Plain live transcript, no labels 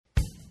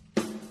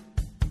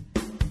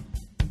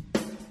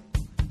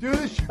Do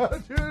the show,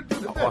 dude. Do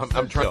the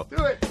I'm trying.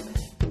 Do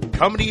it.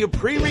 Coming to you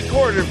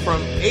pre-recorded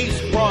from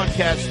Ace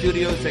Broadcast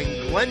Studios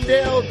in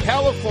Glendale,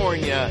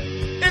 California.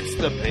 It's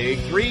the Big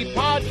Three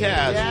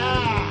Podcast.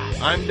 Yeah.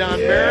 I'm Don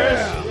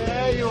Barris.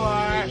 Yeah, you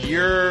are.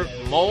 You're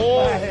Mole.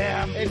 I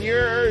am. And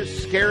you're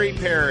Scary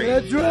Perry.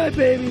 That's right,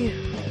 baby.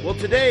 Well,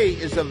 today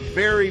is a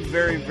very,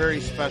 very,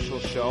 very special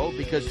show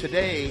because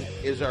today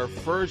is our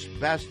first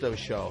Best of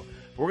show.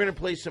 We're going to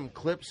play some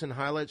clips and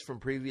highlights from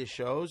previous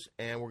shows,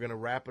 and we're going to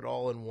wrap it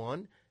all in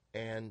one.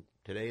 And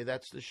today,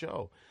 that's the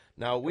show.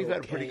 Now, we've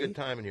had a pretty good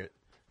time in here.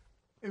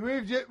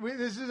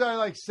 This is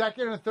our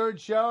second or third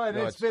show, and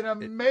it's been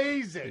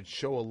amazing. It's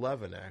show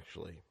 11,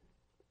 actually.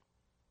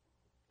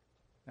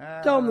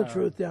 Tell him the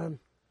truth, Don.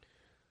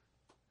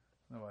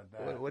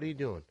 What are you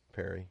doing,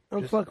 Perry?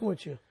 I'm fucking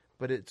with you.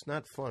 But it's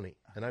not funny,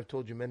 and I've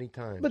told you many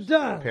times. But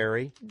Don,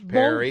 Perry,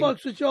 Bone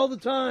fucks with you all the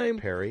time,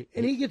 Perry,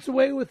 and he gets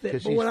away with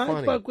it. But when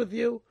I fuck with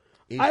you,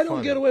 I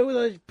don't get away with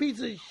a piece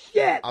of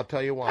shit. I'll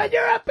tell you why. And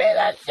you're a piece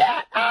of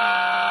shit.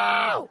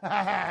 Oh!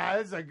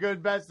 This is a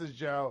good Best of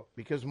show.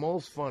 Because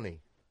Mole's funny.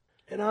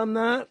 And I'm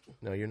not.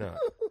 No, you're not.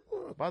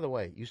 By the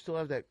way, you still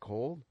have that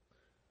cold?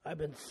 I've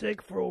been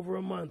sick for over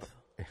a month.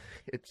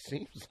 It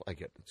seems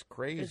like it. It's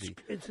crazy.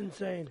 It's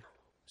insane.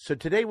 So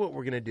today what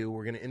we're going to do,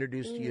 we're going to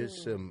introduce to you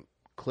some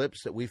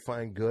clips that we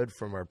find good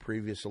from our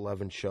previous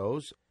 11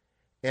 shows.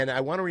 And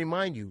I want to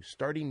remind you,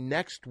 starting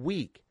next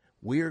week,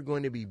 we are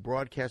going to be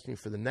broadcasting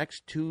for the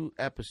next 2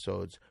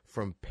 episodes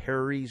from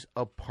Perry's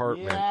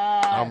apartment.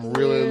 Yes. I'm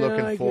really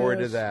looking forward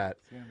to guess. that.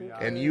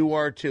 And you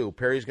are too.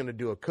 Perry's going to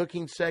do a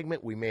cooking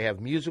segment. We may have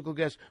musical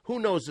guests. Who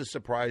knows the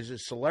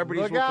surprises?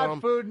 Celebrities Look will out,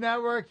 come. Food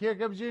Network. Here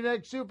comes your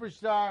next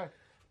superstar.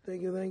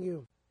 Thank you, thank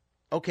you.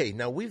 Okay,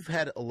 now we've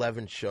had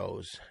 11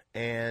 shows,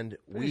 and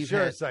we've sure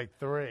had... it's like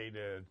 3,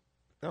 dude.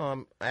 No,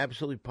 I'm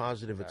absolutely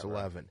positive it's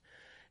 11.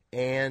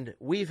 And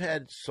we've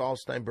had Saul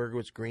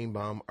Steinbergowitz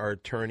Greenbaum, our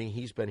attorney.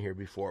 He's been here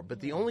before. But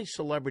the only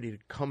celebrity to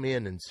come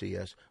in and see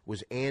us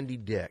was Andy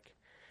Dick.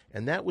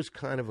 And that was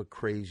kind of a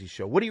crazy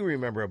show. What do you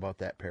remember about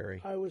that,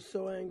 Perry? I was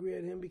so angry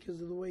at him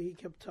because of the way he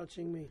kept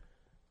touching me.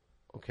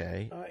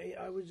 Okay.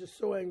 I was just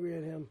so angry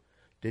at him.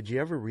 Did you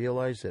ever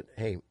realize that,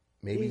 hey,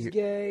 maybe he's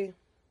gay?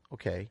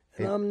 Okay.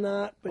 And I'm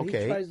not, but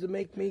okay. he tries to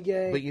make me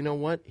gay. But you know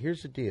what?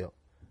 Here's the deal.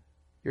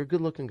 You're a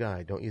good-looking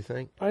guy, don't you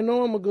think? I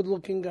know I'm a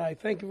good-looking guy.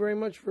 Thank you very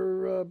much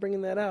for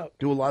bringing that out.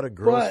 Do a lot of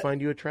girls find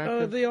you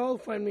attractive? They all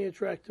find me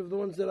attractive, the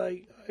ones that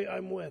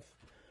I'm with.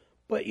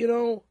 But, you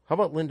know... How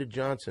about Linda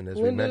Johnson, as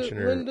we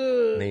mentioned her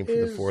name for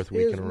the 4th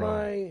week in a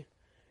row?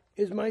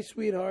 Is my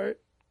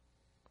sweetheart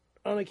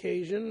on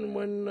occasion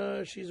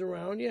when she's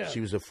around, yeah.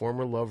 She was a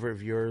former lover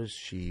of yours.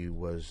 She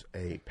was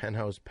a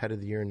Penthouse Pet of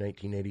the Year in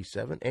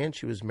 1987, and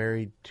she was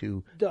married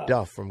to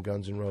Duff from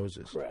Guns N'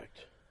 Roses.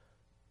 Correct.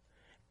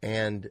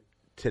 And...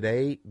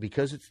 today,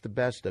 because it's the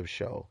Best of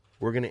show,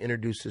 we're going to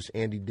introduce this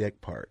Andy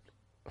Dick part.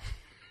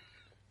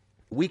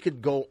 We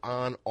could go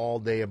on all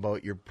day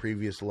about your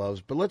previous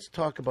loves, but let's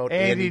talk about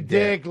Andy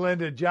Dick,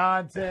 Linda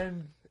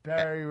Johnson,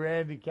 Perry,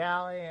 Randy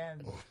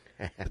Callahan.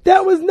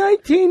 That was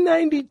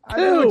 1992.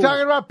 We're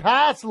talking about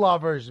past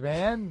lovers,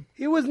 man.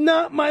 He was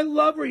not my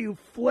lover, you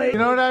flake. You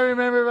know what I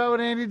remember about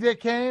when Andy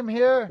Dick came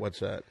here? What's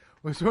that?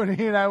 Was when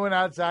he and I went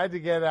outside to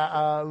get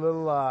a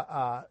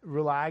little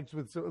relaxed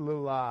with a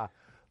little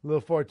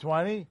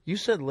 420. You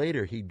said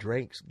later he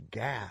drinks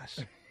gas.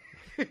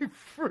 He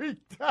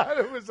freaked out.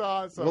 It was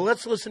awesome. Well,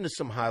 let's listen to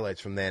some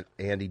highlights from that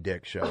Andy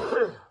Dick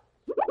show.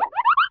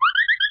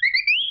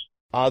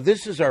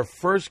 This is our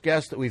first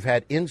guest that we've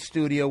had in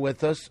studio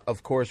with us.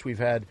 Of course, we've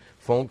had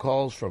phone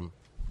calls from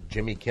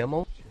Jimmy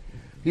Kimmel.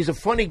 He's a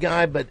funny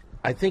guy, but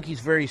I think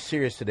he's very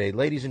serious today.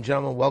 Ladies and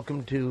gentlemen,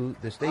 welcome to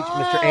the stage,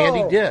 Mr.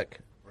 Andy Dick.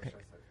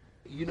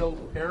 You know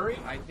Perry?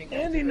 I think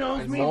Andy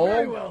knows me Mole?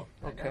 very well.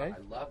 Okay.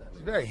 I love him.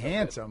 He's very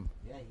handsome.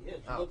 Yeah, he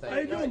is. How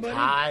you doing, buddy?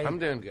 Hi. I'm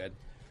doing good.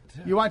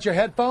 You want your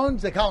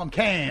headphones? They call them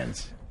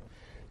cans.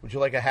 Would you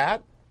like a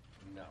hat?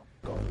 No.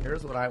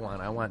 Here's what I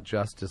want. I want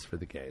justice for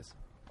the gays.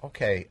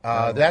 Okay,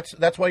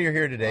 that's why you're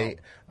here today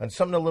on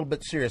something a little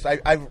bit serious.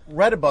 I've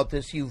read about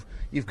this. You've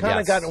kind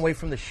of gotten away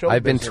from the show.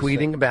 I've been business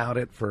tweeting about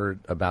it for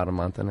about a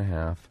month and a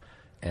half,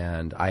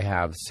 and I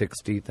have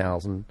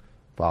 60,000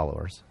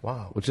 followers.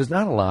 Wow, which is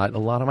not a lot. A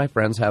lot of my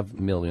friends have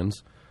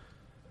millions.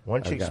 Why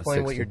don't you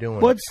explain what you're doing?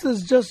 What's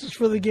this justice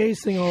for the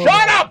gays thing all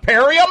Shut up,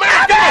 Perry! I'm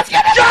asking!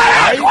 Shut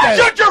up!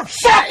 Shut your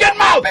fucking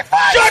mouth!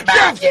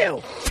 Shut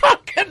your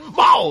fucking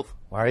mouth!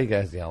 Why are you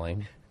guys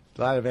yelling?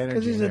 A lot of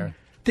energy there.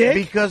 Dick?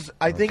 Because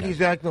I think he's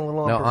acting a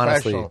little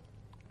unprofessional. Honestly,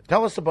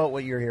 tell us about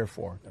what you're here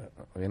for.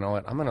 You know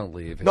what? I'm going to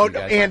leave. No,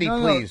 Andy,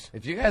 please.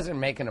 If you guys are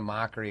making a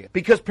mockery...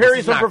 Because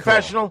Perry's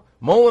unprofessional, cool.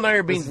 Mole and I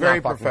are being very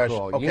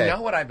professional. Cool. Okay. You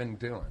know what I've been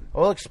doing.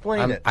 Well,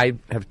 explain it. I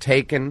have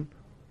taken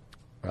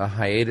a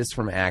hiatus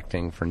from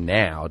acting for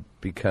now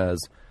because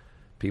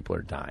people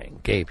are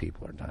dying. Gay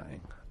people are dying.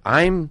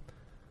 I'm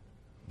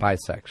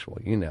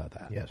bisexual. You know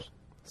that. Yes.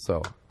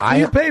 So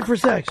you pay for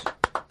sex.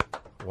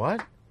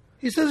 What?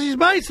 He says he's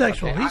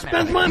bisexual. He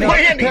spends money. No,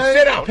 Andy,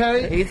 sit down.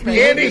 Andy,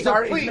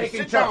 please,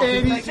 sit down.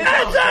 Sit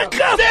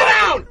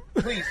down.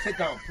 please sit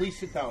down. Please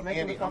sit down,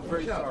 Andy. I'm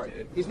very sorry.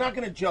 Dude. He's not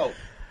going to joke.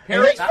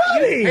 Perry, It's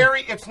funny.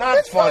 Perry, it's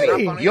not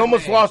funny. funny. You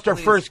almost lost our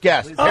first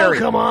guest. Oh, Perry.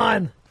 come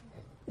on.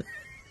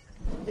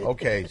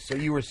 Okay, so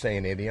you were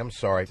saying, Andy. I'm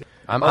sorry.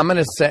 I'm going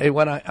to say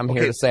what I'm here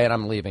Okay. to say, and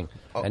I'm leaving.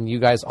 And you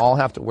guys all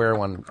have to wear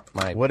one.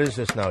 What is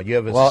this now? You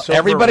have a Well,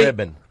 silver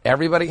ribbon.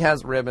 everybody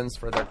has ribbons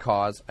for their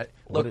cause.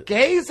 Look,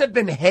 gays have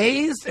been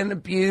hazed and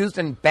abused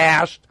and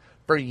bashed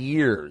for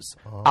years.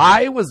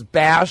 I was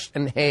bashed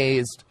and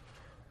hazed.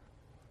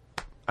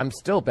 I'm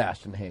still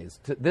bashed and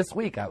hazed. This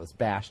week I was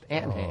bashed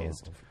and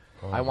hazed.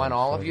 I want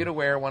all of you to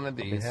wear one of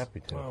I'd be these. happy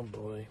to. Oh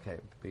boy. Okay,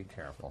 be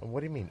careful. What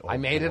do you mean? I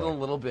made it a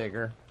little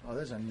bigger. Oh,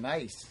 those are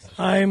nice.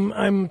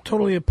 I'm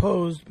totally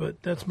opposed, but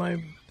that's my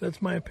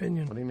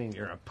opinion. What do you mean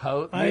you're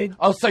opposed? I-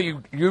 So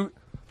you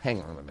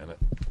hang on a minute.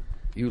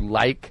 You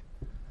like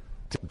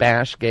to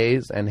bash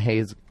gays and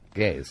haze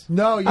gays?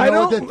 No, you know I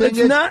what don't. the thing It's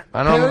is? not.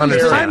 I don't Perry-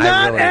 understand. I'm I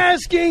not really-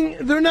 asking.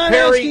 They're not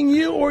Perry- asking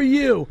you or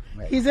you.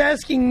 He's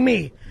asking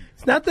me.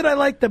 It's not that I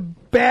like to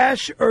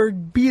bash or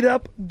beat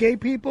up gay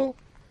people.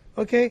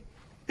 Okay,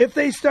 if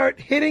they start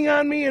hitting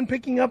on me and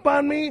picking up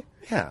on me,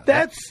 Yeah.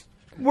 that's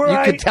where You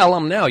I could tell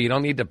them no. You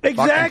don't need to fucking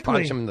Exactly.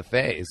 punch them in the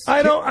face.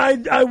 I don't.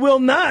 I will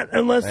not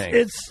unless Thanks.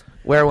 it's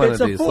Wear one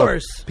it's of a these. Look,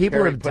 force. people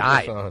Perry, have put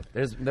died.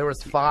 this on. There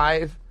was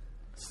 5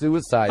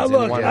 suicides in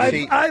Look, one I've,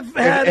 week. I've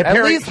had. And At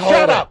Perry, least hold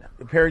shut it. up.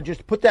 Perry,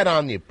 just put that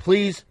on you,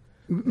 please.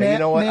 May, you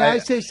know what? may I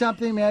say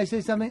something? May I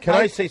say something? Can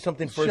I say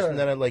something first, Sure. and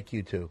then I'd like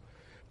you to,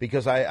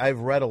 because I've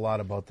read a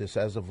lot about this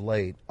as of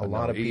late. A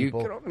lot of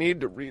people. You don't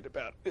need to read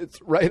about it. It's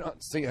right on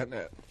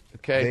CNN.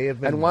 Okay, They have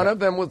been- and one of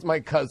them was my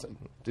cousin.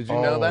 Did you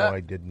know that?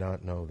 I did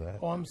not know that.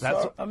 Oh, I'm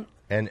That's- sorry. I'm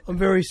And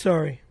very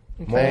sorry.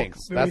 Okay? Thanks.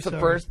 Very That's the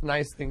sorry. first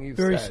nice thing you've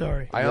Very said.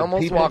 sorry. I The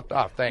almost people- walked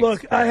off. Thanks.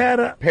 Look, I had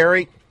a.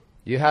 Perry,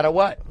 you had a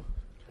what?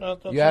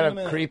 You had a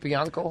minute. creepy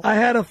uncle? I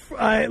had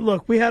a.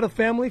 Look, we had a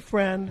family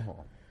friend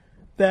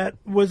that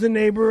was a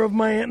neighbor of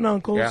my aunt and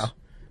uncle's. Yeah.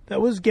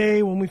 That was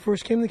gay when we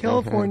first came to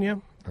California.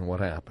 And what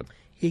happened?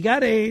 He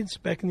got AIDS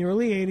back in the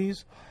early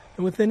 '80s,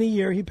 and within a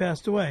year he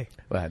passed away.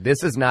 Well,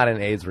 this is not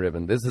an AIDS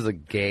ribbon. This is a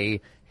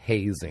gay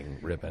hazing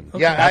ribbon.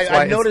 yeah, That's why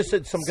I it's noticed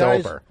that some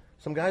sober.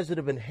 guys that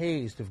have been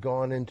hazed have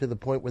gone into the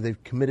point where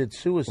they've committed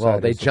suicide. Well,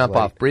 they as of jump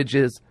late. off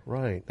bridges.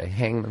 Right. They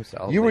hang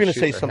themselves. You were They gonna shoot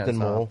say their something, heads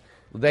Mo. off.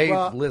 They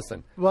Well-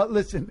 listen. Well,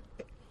 listen,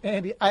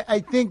 Andy, I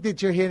think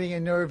that you're hitting a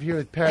nerve here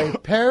with Perry.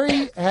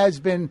 Perry has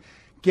been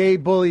gay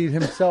bullied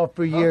himself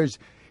for years.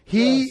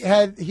 He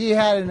had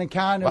an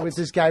encounter with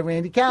this guy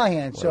Randy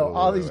Callahan. So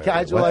all these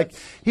guys were what? like,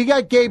 he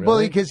got gay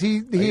bullied because he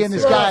and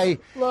this guy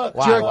Look,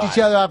 jerked Why? each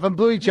other off and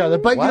blew each other.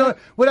 But What? you know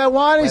what I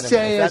want to Wait a say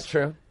minute. Is is that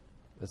true?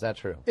 Is that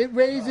true? it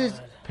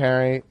raises.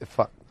 Perry,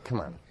 come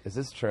on. Is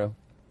this true?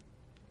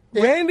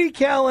 Randy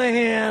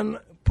Callahan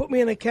put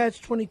me in a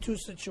catch-22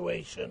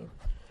 situation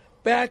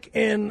back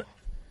in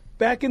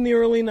the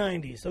early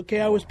 '90s. Okay,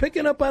 I was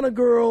picking up on a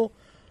girl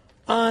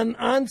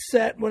on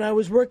set when I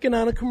was working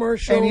on a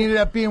commercial. And he ended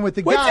up being with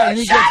the Would guy, you and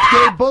he shut gets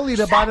up? gay bullied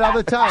about it all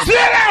the time. Sit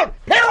down,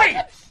 Perry.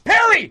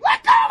 Perry,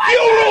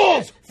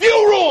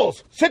 few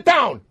rules. Sit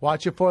down.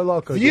 Watch it for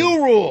Loco. dude.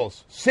 Few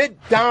rules. Sit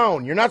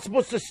down. You're not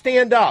supposed to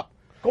stand up.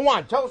 Go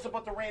on. Tell us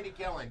about the Randy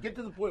Callahan. Get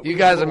to the point. You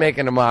guys are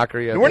making a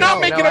mockery of We're this. not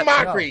You making know a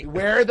what? mockery.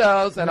 Wear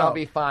those and I'll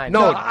be fine.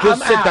 No,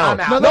 just I'm sit out. down.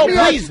 I'm out. No, No, let me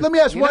please. ask. Let me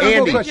ask one Andy,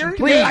 more question.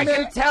 please. I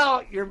can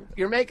tell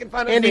you're making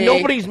fun of Andy, me.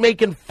 nobody's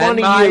making fun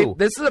And of you.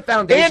 This is a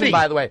foundation, Andy.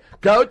 by the way.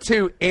 Go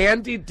to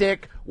Andy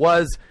Dick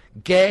was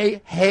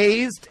gay,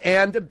 hazed,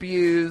 and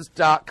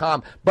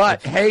abused.com.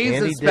 But Hayes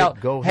Andy is spelled,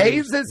 Dick, go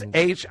Hayes Hayes. is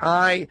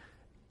H-I-H-A-I.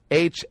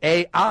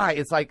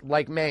 It's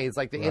like Mays,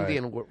 like the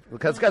Indian word.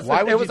 Because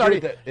Why would it was you do already,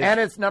 that? and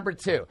it's number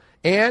 2.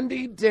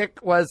 Andy Dick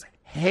was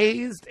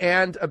hazed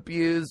and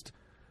abused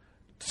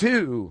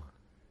T-O,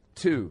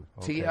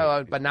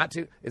 but not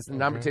 2. It's the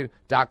number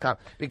 2.com.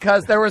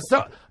 Because there was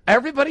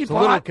everybody It's a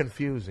little bought.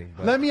 confusing.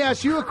 But Let me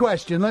ask you a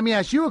question.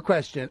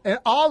 And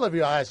all of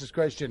you, I'll ask this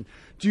question.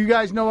 Do you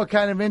guys know what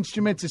kind of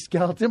instruments a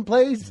skeleton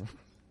plays?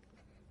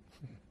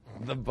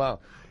 The bone.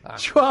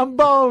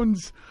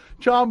 Trombones.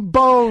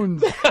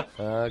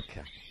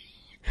 Okay.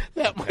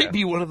 that might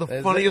be one of the Is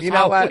it- funniest you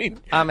know what? Halloween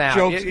I'm out.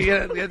 jokes.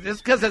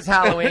 Just because it's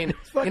Halloween.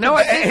 You know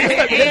what?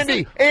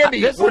 Andy,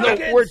 This is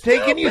we're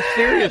taking you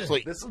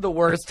seriously. This is the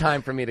worst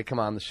time for me to come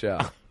on the show.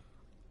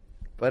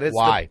 But it's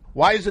Why?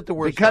 Why is it the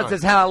worst? because time?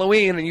 it's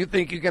Halloween and you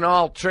think you can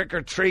all trick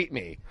or treat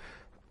me.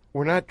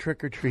 We're not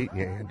trick or treating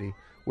you, Andy.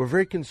 We're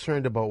very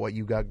concerned about what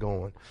you got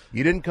going.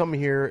 You didn't come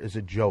here as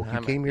a joke.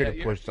 You came here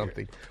to push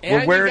something.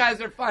 And you guys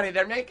are funny.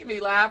 They're making me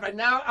laugh, and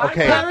now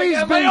Okay. I'm laughing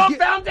at my Perry's own been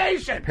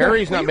foundation.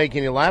 Perry's not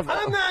making you laugh.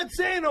 I'm not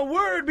saying a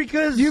word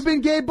because You've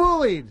been gay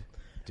bullied.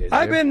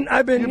 I've been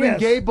You've been yes.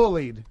 gay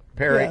bullied.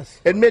 Perry,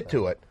 Yes. admit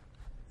to it.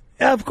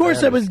 Of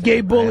course, I was gay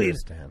bullied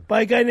understand.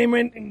 by a guy named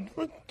Randy.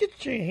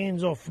 Get your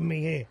hands off of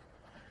me here.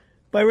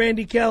 By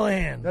Randy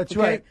Callahan. That's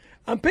okay? right.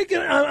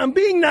 I'm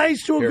being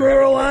nice to a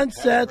girl on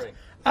set.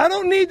 I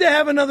don't need to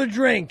have another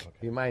drink.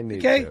 You might need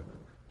Okay? to.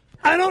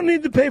 I don't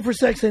need to pay for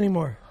sex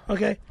anymore.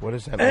 Okay? What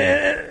does that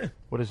mean?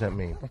 What does that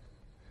mean?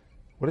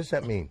 What does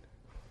that mean?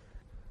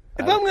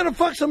 If I'm gonna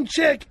fuck some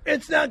chick,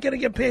 it's not gonna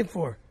get paid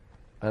for.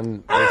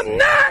 And I'm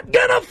not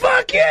gonna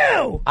fuck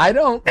you. I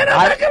don't. And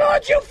I'm not gonna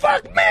let you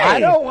fuck me. I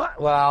don't want.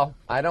 Well,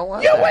 I don't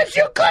want. You that. wish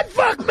you could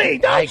fuck me,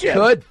 don't I you?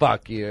 could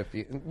fuck you if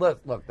you look.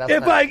 That's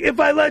If not, if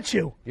I let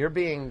you. you're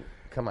being.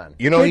 Come on.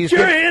 You know, Get he's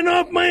your good. hand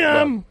off my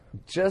arm.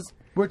 Just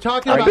We're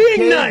talking I'm about being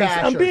gay nice.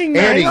 bashers. I'm being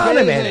Andy, nice. wait a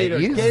Gay minute.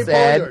 haters, You gay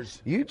said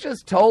voters. you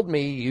just told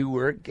me you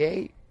were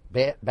gay.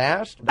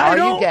 Bashed? I Are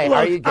don't, you gay? Look,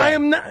 Are you gay? I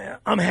am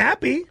not. I'm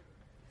happy.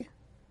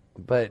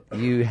 But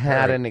you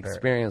had an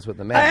experience with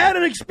the man. I had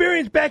an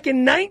experience back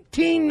in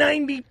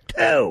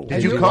 1992.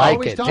 Did you you come?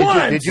 always Did talk- you,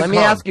 Once. did you Let me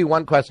come? ask you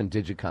one question.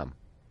 Did you come?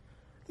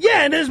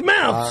 Yeah, in his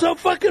mouth. So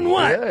fucking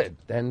what? Good.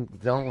 Then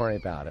don't worry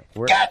about it.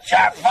 Get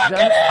your fucking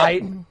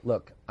head.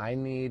 Look,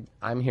 I'm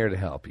here to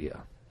help you.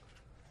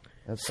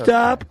 That's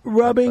Stop okay.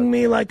 rubbing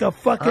me like a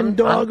fucking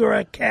dog or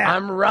a cat.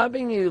 I'm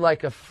rubbing you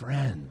like a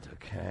friend,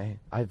 okay?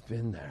 I've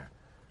been there.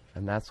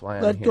 And that's why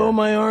I'm Let here. go of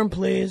my arm,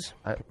 please.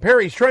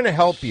 Perry's trying to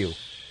help you.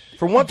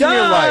 For once in your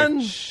Don.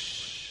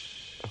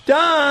 life.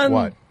 Don.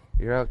 What?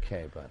 You're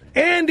okay, buddy.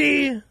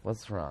 Andy.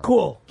 What's wrong?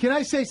 Cool. Can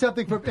I say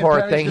something for Poor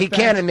Perry's thing. He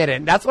defense? can't admit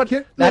it. That's what.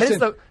 Can- That is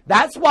listen.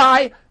 That's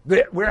why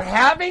we're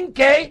having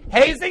gay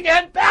hazing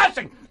and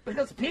bashing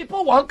because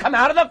people won't come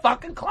out of the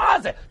fucking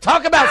closet.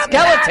 Talk about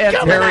skeletons.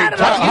 coming Perry, out of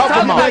help the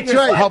him closet. out. That's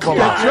right. Help him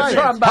That's out.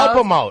 right.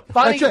 Help him out.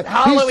 Funny That's right.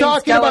 Halloween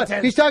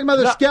He's talking about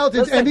the No, skeletons,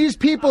 listen, and these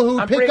people who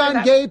I'm pick bringing on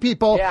that- gay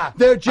people, Yeah.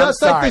 they're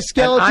just I'm like sorry. the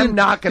skeleton. And I'm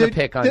not going to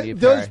They- pick on they- you,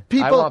 those Perry.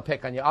 people- I won't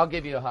pick on you. I'll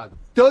give you a hug.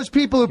 Those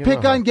people who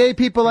pick a on hug. gay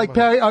people like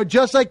Perry are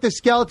just like the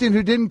skeleton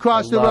who didn't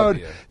cross the love road.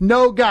 you.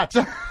 No guts.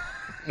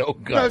 No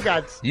guts. No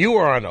guts. You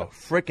are on a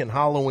freaking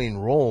Halloween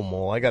roll,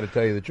 Mole. I got to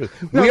tell you the truth.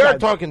 No We are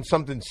guts. talking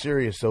something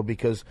serious, though,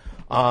 because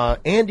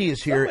Andy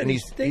is here, and Somebody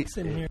he's stinks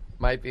in here.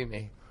 Might be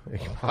me.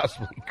 It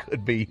possibly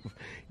could be.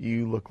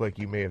 You look like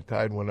you may have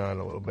tied one on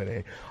a little bit.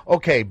 Eh?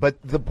 Okay,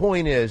 but the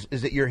point is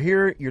that you're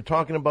here. You're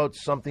talking about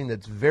something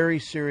that's very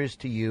serious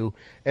to you.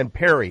 And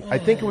Perry, I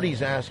think what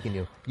he's asking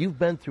you, you've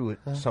been through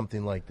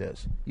something like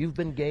this. You've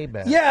been gay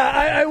bashed. Yeah,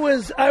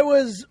 I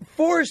was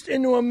forced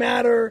into a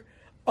matter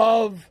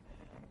of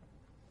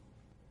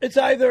it's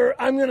either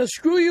I'm going to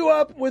screw you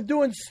up with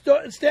doing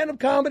stand-up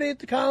comedy at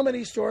the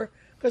Comedy Store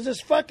because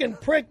this fucking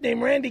prick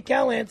named Randy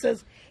Callahan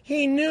says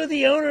he knew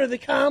the owner of the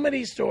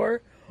Comedy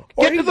Store.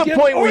 Get to the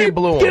point where you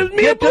blew him. Gives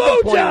me Get a to the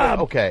point where- blowjob.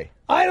 okay.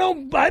 I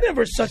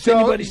never sucked So,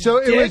 anybody's so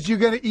it dick. was you're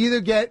going to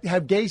either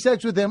have gay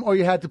sex with him or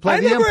you had to play I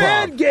the never improv.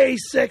 had gay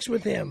sex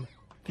with him.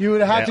 You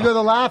would have had to go to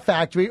the Laugh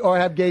Factory or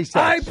have gay sex.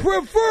 I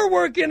prefer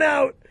working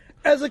out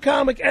as a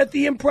comic at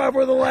the Improv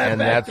or the Laugh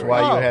And that's Factory.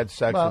 why Oh, you had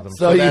sex well, with him.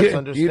 So that's you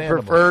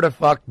understandable. prefer to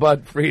fuck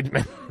Bud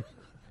Friedman.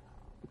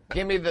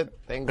 Give me the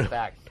things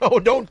back. No,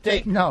 don't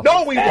take. No.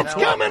 No, we It's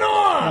won't. coming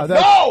on.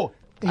 No!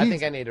 I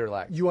think I need to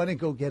relax. You want to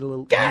go get a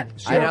little? I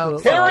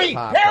don't. Perry,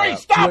 Perry,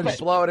 stop it!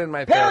 Blow it in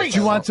my Perry! face. Do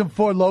you want some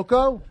Four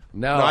Loco?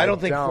 No, No, I don't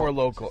think Four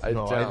Loco. I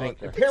No, don't. I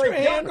think Get your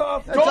hand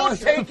off. don't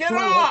take it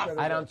off.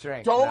 I don't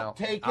drink. Don't no.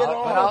 take it I'll-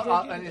 off. but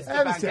I'll just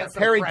get back and get some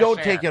Perry, fresh don't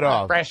air. take it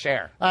off. Fresh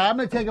air. I'm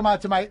going to take him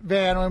out to my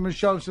van. I'm going to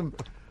show him some.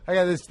 I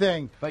got this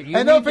thing. But you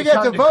And don't need to forget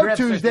come to to vote grips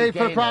with Tuesday your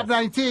for Prop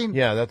gayness. 19.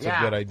 Yeah, that's Yeah.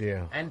 a good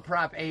idea. And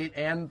Prop 8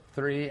 and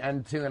 3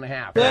 and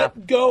 2.5.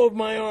 Let go of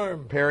my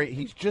arm. Perry,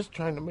 he's just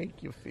trying to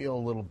make you feel a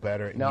little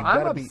better. No, You've I'm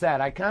gotta be- upset.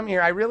 I come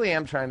here. I really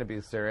am trying to be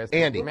serious.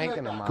 Andy, You're making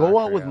a go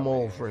out mockery with of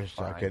Mole me. for a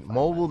Fine, second. fine,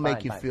 Mole will fine,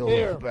 make you fine. feel a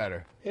Here. little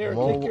better. Here,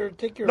 Mole-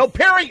 take your. No,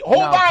 Perry, hold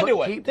No, on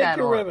to it. keep Take that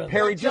your on. ribbon.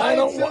 Perry, just I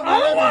don't want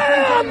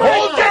it.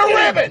 hold your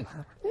ribbon.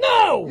 You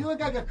No. look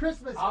like a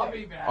Christmas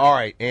tree. back. All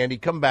right, Andy,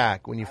 come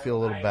back when you feel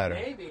a little better.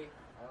 Maybe. I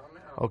don't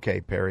know.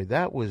 Okay, Perry,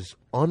 that was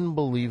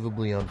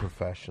unbelievably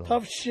unprofessional.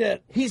 Tough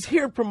shit. He's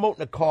here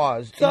promoting a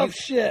cause. Tough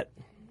shit.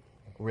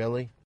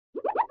 Really?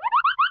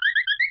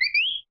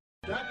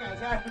 That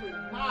guy's actually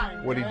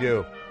mine. What'd he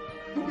man. do?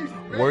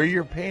 Where are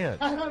your pants?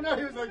 I don't know.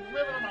 He was like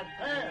ripping on my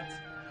pants.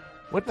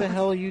 What the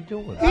hell are you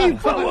doing?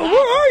 Where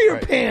are your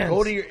Right, pants?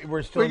 Go to your.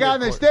 We're still. We got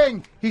in this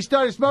recording. thing. He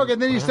started smoking,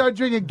 then he started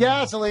drinking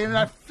gasoline, and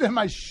I in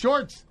my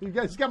shorts.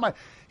 He's got my.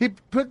 He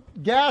put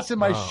gas in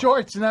my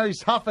shorts, and now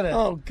he's huffing it.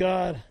 Oh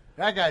God.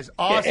 That guy's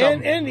Yeah,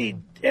 awesome. Andy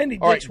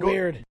All right, Dick's go-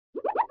 weird.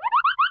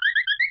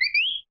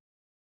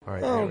 All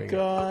right. Oh there we go.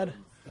 God.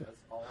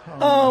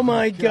 Oh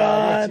my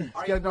God.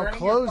 He's got no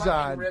clothes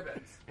on.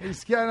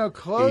 He's got no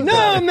clothes No,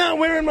 on. I'm not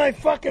wearing my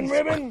fucking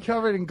ribbon.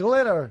 Covered in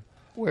glitter.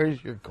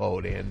 Where's your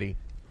coat, Andy?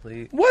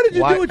 Please. What did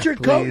you What? do with your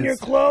coat and your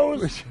Please.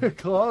 clothes? Your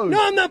clothes. No,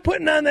 I'm not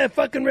putting on that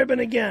fucking ribbon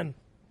again.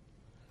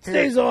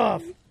 Stays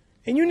off.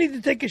 And you need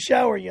to take a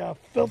shower, you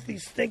filthy,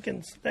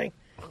 stinking,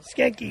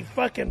 skanky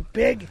fucking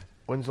pig.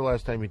 When's the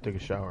last time you took a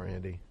shower,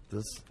 Andy?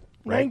 This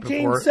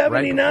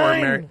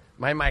 1979.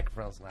 My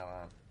microphone's not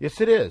on. Yes,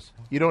 it is.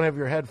 You don't have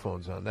your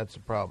headphones on. That's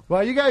the problem.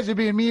 Well, you guys are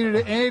being meaner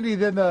to Andy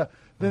than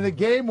the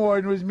game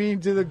warden was mean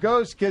to the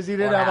ghost because he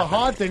didn't What have a happened?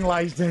 haunting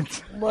license.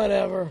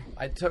 Whatever.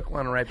 I took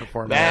one right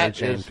before Mary That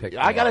Jane is. picked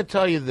I me got to up.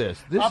 tell you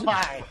this. This is.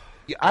 Bye-bye.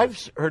 Yeah, I've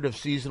heard of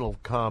seasonal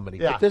comedy,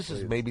 Yeah. but this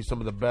is maybe some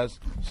of the best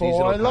seasonal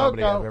Boy,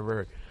 comedy loco. I've ever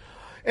heard.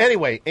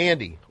 Anyway,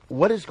 Andy,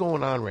 what is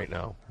going on right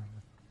now?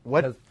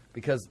 What?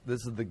 because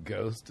this is the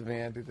ghost of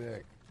Andy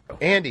Dick.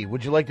 Andy,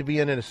 would you like to be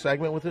in a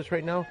segment with us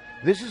right now?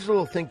 This is a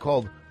little thing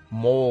called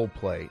Mole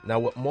Play. Now,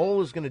 what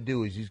Mole is going to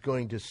do is he's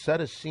going to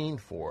set a scene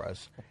for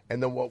us,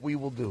 and then what we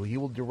will do, he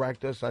will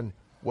direct us on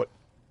what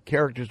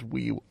characters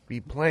we will be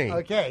playing.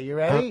 Okay, you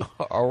ready?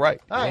 All right,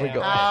 here we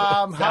go.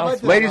 How about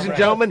this? Ladies and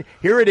gentlemen,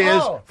 here it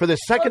is for the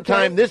second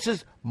time. This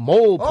is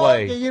Mole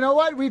Play. Okay, you know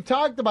what? We've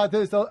talked about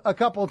this a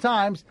couple of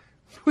times.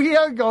 We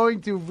are going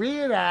to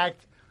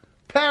reenact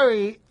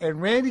Perry in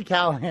Randy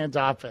Callahan's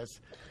office.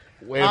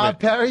 Wait a minute.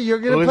 Perry, you're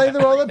going to play the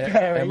role of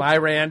Perry. Am I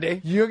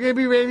Randy? You're going to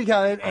be Randy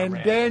Callahan, and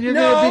Dan, you're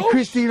going to be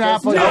Christine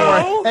Applegate.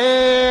 No.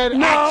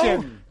 And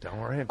action. Don't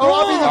worry. Oh,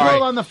 I'll be the All girl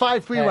right. on the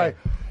 5 freeway.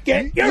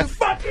 Get your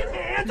fucking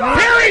hands off.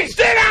 Perry,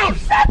 sit down!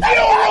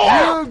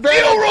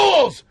 Feudal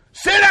rules!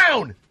 Sit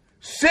down!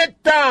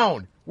 Sit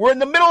down! We're in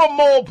the middle of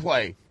Mole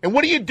Play. And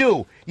what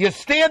do? You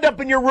stand up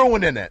and you're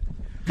ruining it.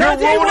 You're Because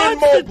he ruining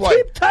wants Mole to Play.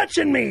 keep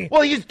touching me.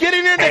 Well, he's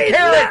getting into He's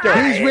character.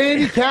 not. He's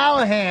Randy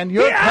Callahan.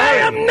 You're I Perry.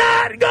 am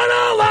not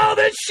gonna allow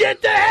this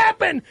shit to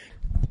happen.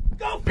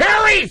 Go fuck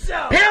Perry!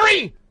 yourself.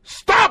 Perry!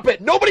 Stop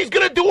it! Nobody's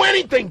going to do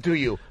anything to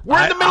you.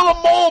 We're in the middle of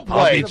Mole I'll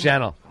Play. be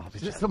gentle.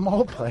 It's a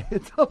mole play.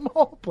 It's a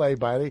mole play,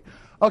 buddy.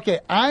 Okay,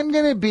 I'm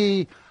gonna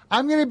be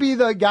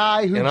the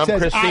guy who And I'm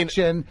says Christine-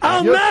 action.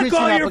 I'll You're knock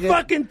Christine all your Applegate.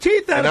 fucking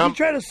teeth out And if I'm- you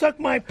try to suck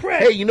my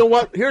prick. Hey, you know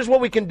what? Here's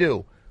what we can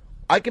do.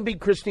 I can be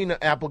Christina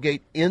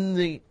Applegate in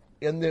the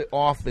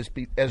office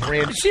as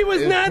Randy. She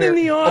was not in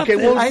the office. Okay,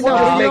 we'll I know, we'll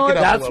you make know it what?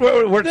 up. That's a little.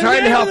 what we're The trying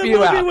to name of help the you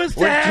movie out. was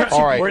We're, Tax.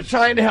 All right. we're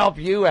trying to help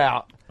you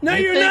out. No,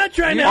 you're think- not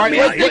trying to you- help all me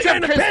right, out. You're let's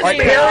trying to get piss Christine-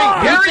 me Perry,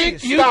 off. Perry,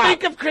 You stop.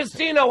 think of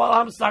Christina while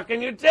I'm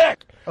sucking your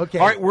dick. Okay.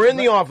 All right, we're in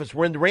the office.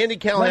 We're in Randy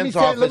Callahan's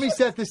office. Let me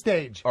set the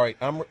stage. All right,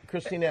 I'm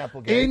Christina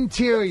Applegate.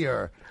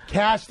 Interior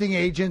casting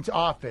agent's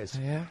office.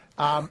 Yeah.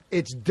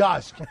 It's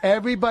dusk.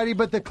 Everybody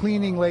but the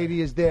cleaning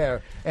lady is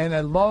there, and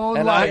a lone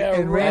And, light.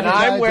 I'm Randy I'm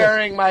Callahan-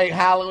 wearing my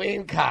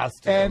Halloween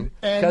costume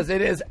And- because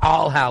it is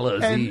All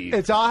Hallows And Eve.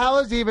 it's All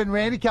Hallows Eve, and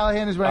Randy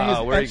Callahan is wearing his.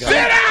 where you Sit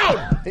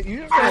down!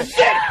 Sit,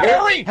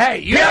 Perry! Hey,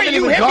 you Perry, haven't you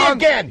even hit gone. me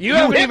again. You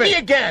haven't hit even me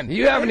again.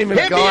 You haven't even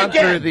Hit me gone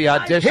again. through the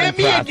audition Hit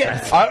me process.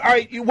 again. All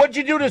right, what'd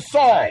you do to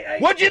Saul?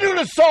 What'd you do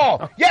to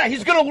Saul? Yeah,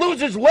 he's going to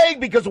lose his leg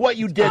because of what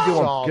you did to him.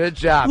 Saul. Good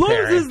job, Lose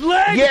Perry. his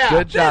leg? Yeah.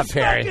 Good job, This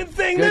Perry. fucking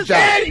thing, Good this job.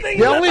 fucking thing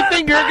The is only about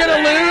thing you're a gonna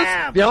pound and a lose.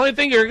 half. The only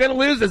thing you're gonna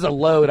lose is a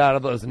load out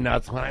of those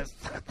nuts. When I.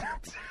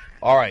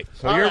 All right,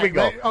 so All here right, we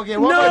go. Okay,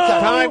 one No. more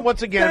time. Time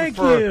once again Thank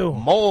for you.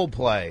 Mole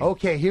Play.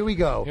 Okay, here we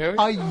go. Here we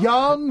A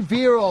young,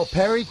 virile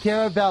Perry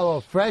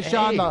Caravello, fresh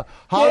on the you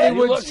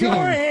Hollywood look scene,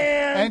 your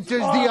hands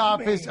enters off the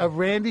office me. of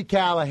Randy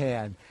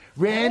Callahan.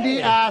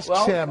 Randy asks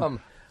welcome. him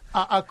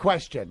a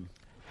question.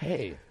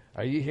 Hey,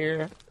 are you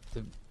here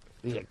to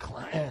be a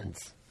client?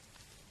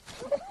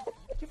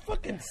 You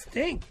fucking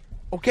stink.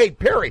 Okay,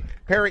 Perry,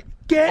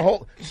 Get-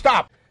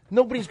 stop.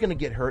 Nobody's going to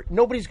get hurt.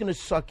 Nobody's going to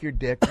suck your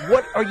dick.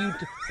 What are you,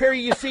 Perry?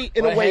 You see,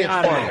 in a Well, way, hang it's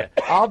on a fun. minute.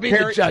 I'll be the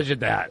Perry- judge of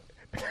that.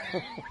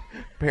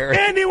 Perry.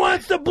 Andy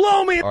wants to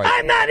blow me. All right.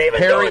 I'm not even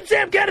Perry- doing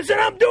Sam Kinison.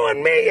 I'm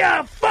doing me,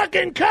 you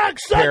fucking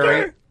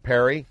cocksucker.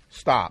 Perry,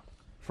 stop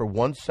for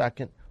 1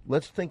 second.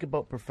 Let's think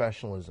about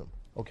professionalism,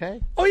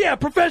 okay? Oh, yeah,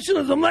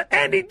 professionalism. Let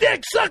Andy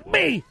Dick suck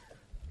me.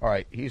 All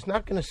right, he's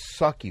not going to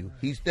suck you.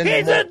 He's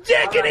He's a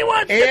dick and he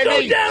wants to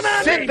Andy, go down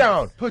on sit me.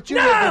 down. Put your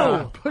No.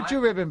 ribbon on. Put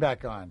your ribbon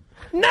back on.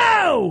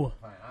 No.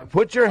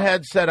 Put your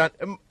headset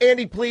on.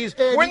 Andy, please.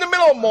 Andy. We're in the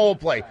middle of Mole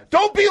Play.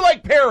 Don't be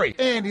like Perry.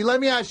 Andy, let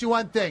me ask you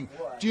one thing.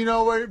 Do you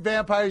know where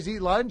vampires eat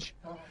lunch?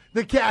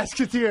 The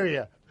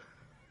Cascateria.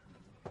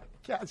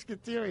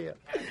 Cascateria.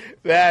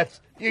 That's,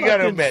 you got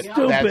to Fucking admit,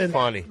 stupid. that's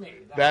funny.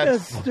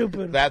 That's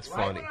stupid. That's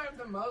funny. I'm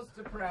the most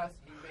depressed.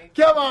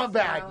 Come on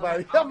back,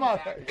 buddy. Come on.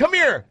 Come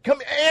here.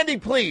 Andy,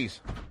 please.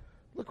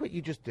 Look what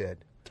you just did.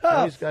 Tough.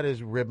 Now he's got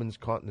his ribbons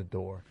caught in the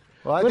door.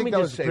 Well, I Let think me that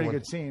just was a say pretty one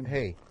good thing. scene.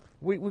 Hey,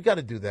 we got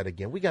to do that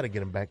again. We got to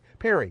get him back.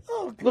 Perry,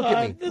 Oh, look at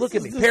God, me. this Look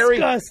at me. is Perry,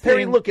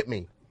 disgusting. look at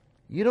me.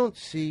 You don't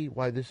see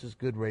why this is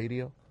good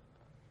radio?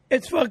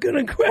 It's fucking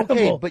incredible.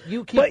 Okay, but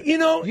you keep- But you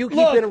know, you keep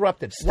look,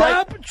 interrupting.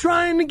 Stop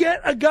trying to get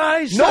a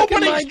guy sucking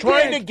my Nobody's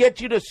trying to dick. get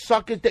you to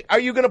suck his dick. Are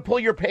you going to pull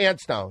your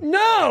pants down?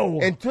 No.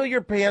 Until your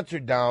pants are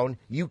down,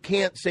 you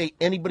can't say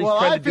anybody's Well,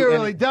 trying I to feel do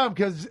really dumb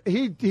because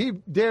he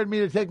dared me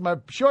to take my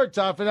shorts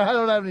off, and I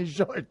don't have any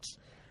shorts.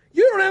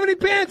 You don't have any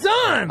pants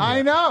on.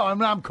 I know.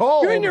 I'm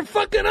cold. You're in your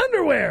fucking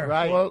underwear.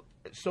 right. Well,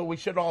 so we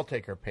should all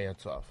take our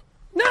pants off.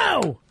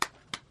 No,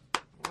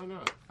 Why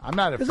not? I'm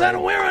not afraid. because I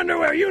don't wear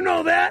underwear. You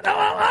know that.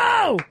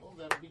 Oh. Well,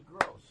 that'd be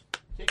gross.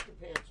 Take your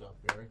pants off,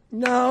 Barry.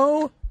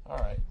 No, All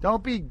right.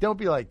 Don't be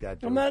like that.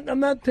 Dude. I'm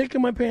not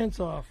taking my pants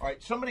off. All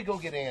right, somebody go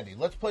get Andy.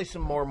 Let's play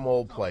some more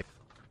Mole Play.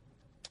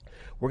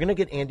 We're going to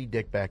get Andy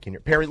Dick back in here.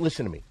 Perry,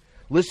 listen to me.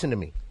 Listen to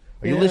me.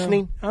 Are you Yeah,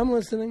 listening? I'm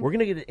listening. We're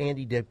going to get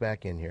Andy Dick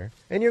back in here,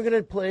 and you're going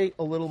to play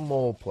a little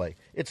Mole Play.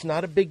 It's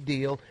not a big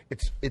deal.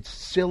 It's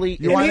silly.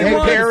 You want he Hey,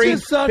 wants Barry, to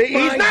suck he's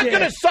my not dick.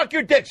 going to suck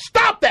your dick.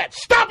 Stop that.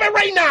 Stop it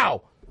right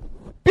now.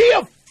 Be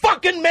a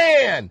fucking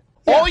man.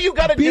 All you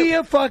got to do. Be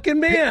a fucking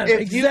man.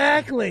 If you-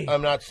 Exactly.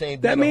 I'm not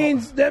saying that be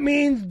a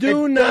means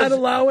do It not does-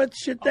 allow it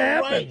shit to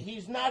happen. Right.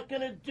 He's not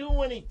going to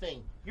do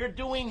anything. You're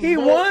doing. He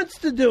mole- wants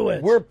to do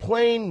it. We're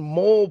playing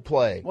mole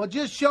play. Well,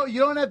 just show.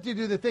 You don't have to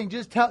do the thing.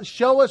 Just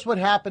show us what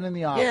happened in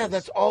the office. Yeah,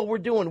 that's all we're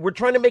doing. We're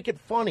trying to make it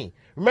funny.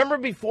 Remember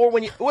before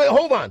when you wait?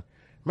 Hold on.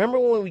 Remember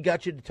when we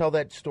got you to tell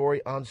that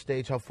story on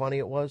stage? How funny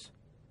it was.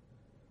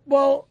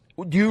 Well,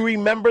 Do you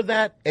remember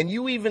that? And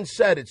you even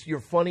said it's your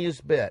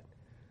funniest bit.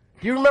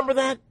 Do you remember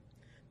that?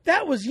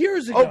 that was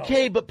years ago.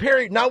 Okay, but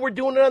Perry, now we're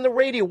doing it on the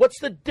radio. What's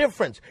the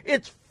difference?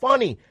 It's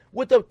funny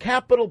with a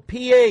capital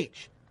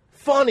PH.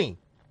 Funny.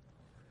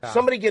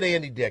 Somebody get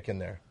Andy Dick in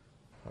there.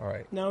 All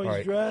right. Now All he's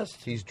right.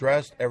 dressed. He's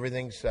dressed.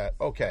 Everything's set.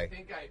 Okay.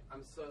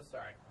 I'm so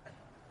sorry.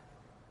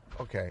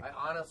 Okay.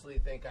 I honestly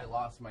think I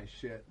lost my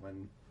shit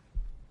when.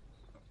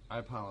 I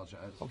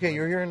apologize. Okay,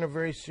 you're hearing a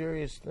very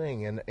serious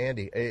thing, and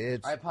Andy,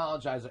 it's. I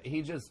apologize.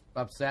 He just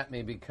upset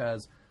me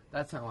because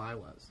that's how I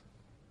was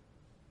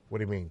What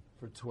do you mean?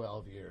 for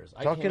 12 years.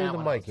 Talk I came into out the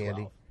when I mic, was 12.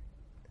 Andy.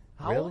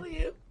 How old are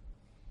you?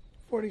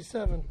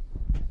 47.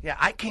 Yeah,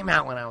 I came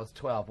out when I was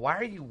 12. Why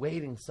are you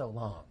waiting so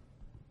long?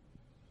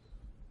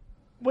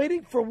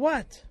 Waiting for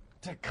what?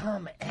 To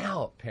come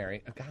out,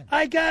 Perry. Oh, God.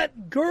 I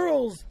got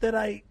girls that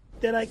I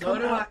So come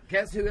do I. out.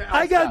 Guess who else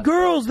I got does?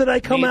 girls that I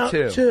come Me out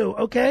too. to,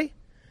 okay?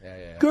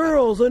 Yeah.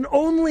 Girls and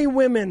only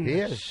women.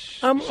 Yes.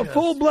 I'm a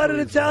full-blooded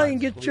Italian.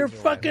 Get your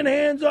fucking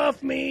hands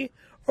off me,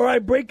 or I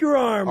break your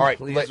arm. All right.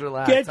 Please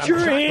relax. Get I'm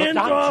your trying- hands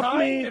I'm off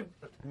trying me. to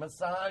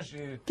massage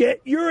you. Get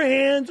your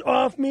hands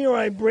off me, or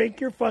I break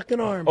your fucking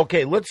arm.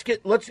 Okay, let's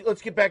get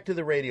back to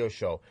the radio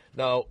show.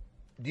 Now,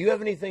 do you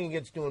have anything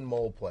against doing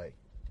mole play?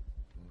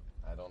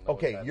 I don't know.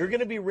 Okay, you're going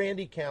to be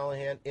Randy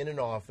Callahan in an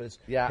office.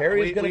 Yeah,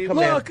 Perry's going to come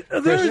Look,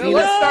 in. there's Christina-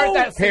 Let's start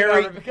that scene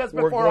Perry, over because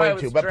we're before going I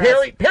was to. But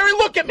dressed, Perry,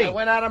 look at me. I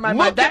went out of my Look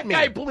mind. That at me.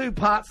 guy blew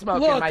pot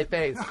smoke Look. in my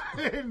face.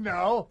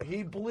 No.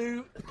 He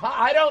blew pot.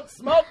 I don't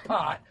smoke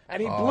pot,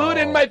 and he blew it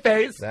in my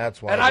face.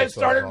 That's why And I I guess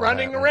started all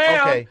running happened.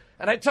 around, Okay.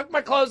 and I took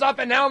my clothes off,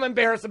 and now I'm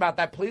embarrassed about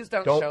that. Please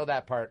don't Don't- show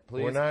that part,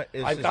 please. We're not.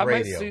 This I've is got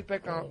radio. my suit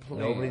back on. Please.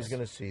 Nobody's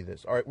going to see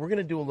this. All right, we're going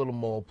to do a little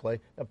mole play.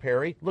 Now,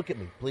 Perry, look at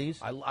me, please.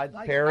 I like.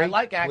 Perry, I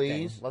like acting.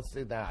 please. Let's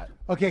do that.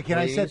 Okay, can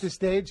I set Please. the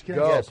stage? Can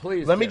Go. I Yes.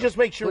 Please. Let me do. just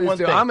make sure Please one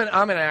do. thing.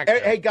 I'm an actor.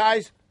 Hey,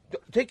 guys,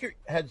 take your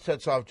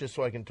headsets off just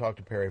so I can talk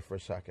to Perry for a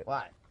second.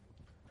 Why?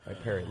 All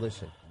right, Perry,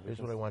 listen. Here's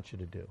what I want you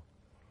to do.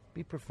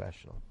 Be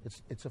professional.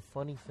 It's a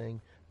funny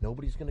thing.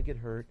 Nobody's going to get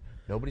hurt.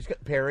 Nobody's going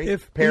Perry.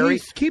 If Perry.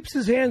 he keeps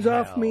his hands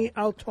off me,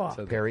 I'll talk.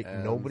 So- Perry,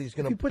 And nobody's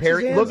going if he to. puts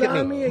Perry, his hands look at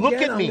on me Look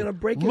again, at I'm me. gonna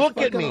break his Look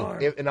at fucking me,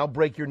 arm. and I'll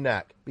break your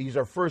neck. He's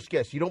our first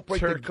guest. You don't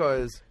break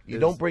Turquoise. You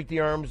don't break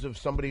the arms of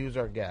somebody who's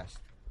our guest.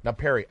 Now,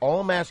 Perry,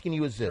 all I'm asking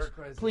you is this: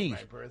 Turquoise is please,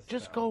 my birthstone.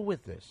 just go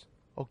with this,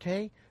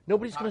 okay?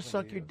 Nobody's going to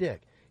suck your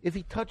dick. If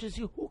he touches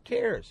you, who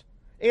cares?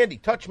 Andy,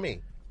 touch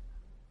me.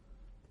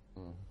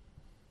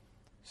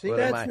 See, What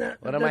That's am I? not-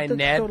 What am I, that's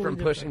Ned totally from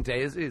different. Pushing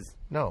Daisies?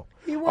 no.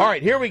 He All won't-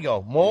 right, here we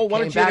go. Mole, why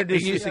don't Came you back-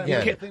 introduce you- this you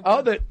again?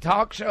 the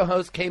talk show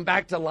host came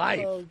back to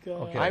life. Oh,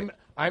 God. Okay.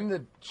 I'm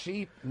the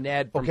cheap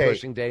Ned from Okay.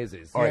 Pushing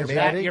Daisies. All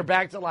right, You're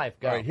back to life.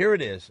 Go. All right, here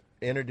it is.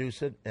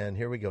 Introduce it, and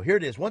here we go. Here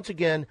it is. Once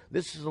again,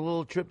 this is a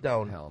little trip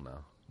down Hell no.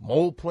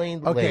 Mole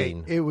Plane Okay,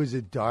 Lane. it was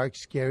a dark,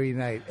 scary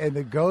night, and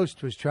the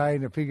ghost was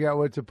trying to figure out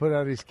what to put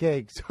on his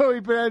cake, so he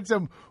put on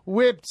some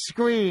whipped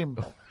scream.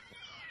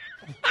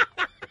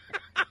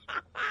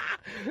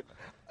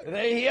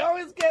 He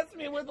always gets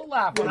me with a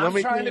laugh. When Let I'm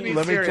me- trying to be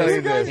let me serious. tell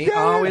you this. He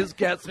always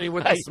gets me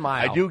with a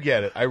smile. I do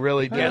get it. I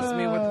really do. Gets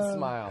me with a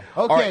smile.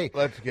 Okay, All right,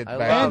 let's get I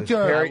back love- to this.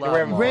 enter Perry, I love we're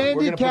gonna put Randy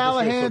this here so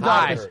Callahan's the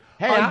Hi. office. doctor-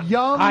 Hey, A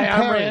young hi,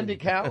 I'm Perry. Randy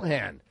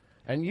Callahan.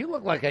 And you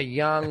look like a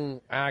young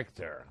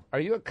actor. Are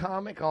you a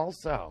comic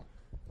also?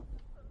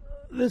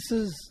 This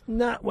is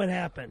not what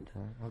happened.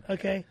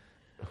 Okay?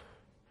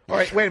 All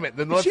right, wait a minute.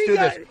 Then let's She do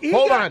got- this. he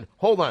Hold got- on.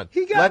 Hold on.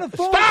 he got Let's- a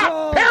phone Stop!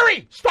 call.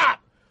 Perry, stop!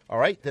 All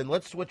right, then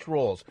let's switch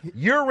roles.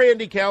 You're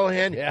Randy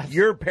Callahan. Yes.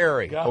 You're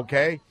Perry. Go.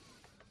 Okay?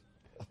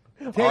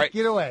 Take All right.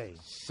 it away.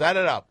 Set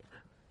it up.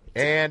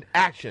 And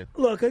action.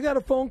 Look, I got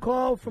a phone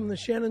call from the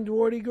Shannon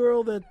Doherty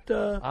girl that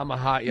I'm a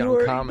hot you young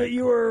were, comic. that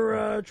you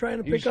were trying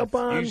to You pick should- up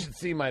on. You should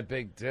see my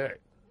big dick.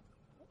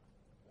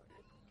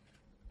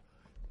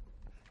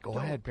 Go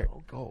ahead, Perry.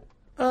 Go.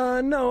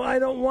 No, I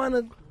don't want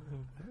to.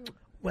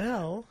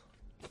 Well,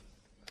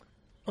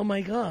 oh my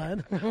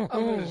God. I'm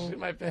going to shoot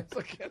my pants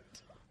again.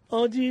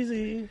 Oh,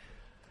 geezy.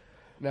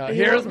 Now, You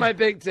here's know- my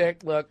big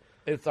dick. Look,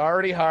 it's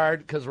already hard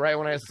because right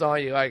when I saw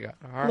you, I got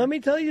hard. Let me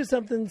tell you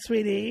something,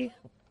 sweetie.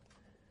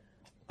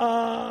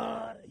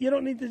 You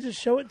don't need to just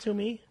show it to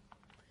me.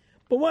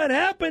 But what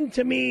happened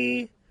to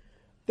me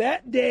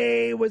that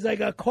day was I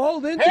got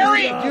called into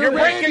Harry, the you're office.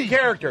 breaking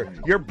character.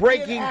 You're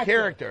breaking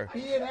character.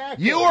 Be an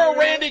actor. You are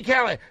Randy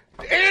Callahan.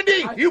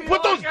 Andy, you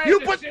put those. You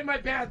put. shit in my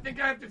pants. I think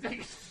I have to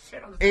take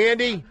shit on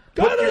Andy,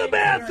 Go put to your- the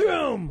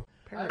bathroom.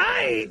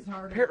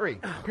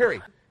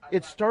 Perry.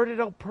 It started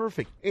out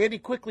perfect. Andy,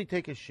 quickly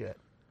take a shit.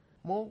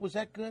 Mo, was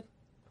that good?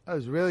 That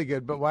was really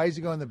good, but why is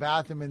he going to the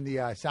bathroom in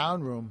the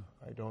sound room?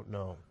 I don't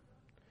know.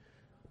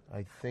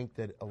 I think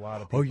that a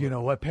lot of people. Oh, you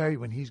know what, Perry?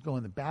 When he's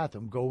going to the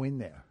bathroom, go in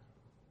there.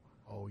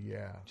 Oh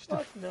yeah.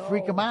 Fuck no.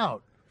 Freak him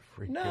out.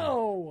 Freak out.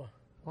 No.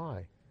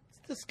 Why? It's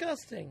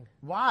disgusting.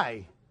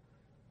 Why?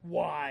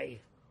 Why?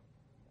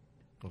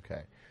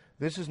 Okay.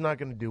 This is not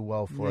going to do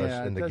well for Yeah,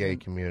 us in it the gay doesn't-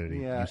 community.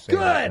 yeah. You say that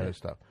Good. kind of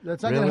stuff.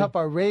 That's not going Really? to help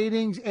our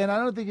ratings, and I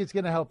don't think it's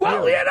going to help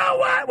Well, you. you know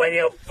what? When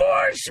you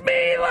force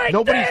me like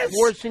Nobody's this,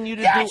 forcing you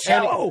to yeah, do so,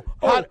 any- Oh,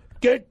 How-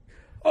 get.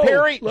 Oh,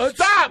 Perry, let's-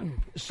 stop!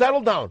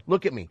 Settle down.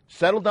 Look at me.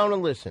 Settle down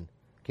and listen.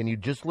 Can you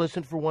just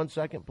listen for 1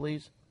 second,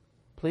 please?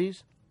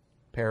 Please?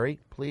 Perry,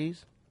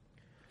 please?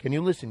 Can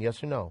you listen,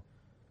 yes or no?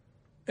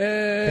 Can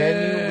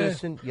you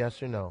listen,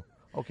 yes or no?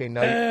 Okay,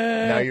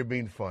 now you're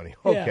being funny.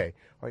 Okay.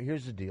 All right,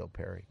 here's the deal,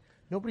 Perry.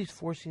 Nobody's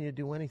forcing you to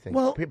do anything.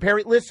 Well,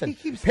 Perry, listen. he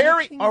keeps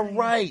Perry, touching all me.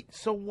 right.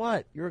 So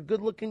what? You're a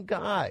good-looking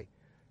guy.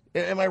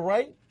 Am I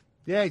right?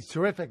 Yeah, he's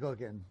terrific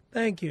looking.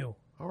 Thank you.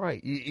 All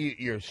right.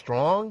 You're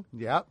strong,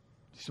 Yep.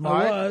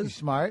 Smart. I was. He's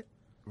smart.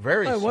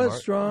 very I smart,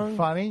 was strong.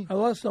 Funny. I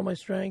lost all my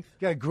strength.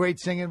 Got a great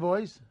singing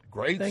voice.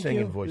 great Thank singing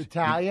you. voice.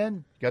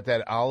 Italian. Got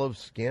that olive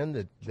skin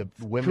that the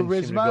women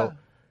seem to Charisma. go.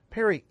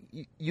 Perry,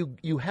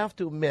 you have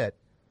to admit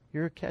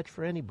you're a catch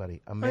for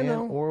anybody, a man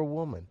know. or a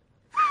woman.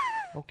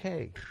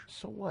 Okay,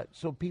 so what?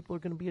 So people are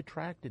going to be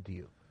attracted to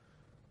you.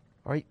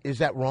 All right, is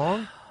that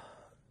wrong?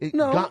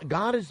 No.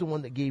 God is the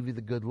one that gave you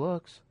the good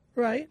looks,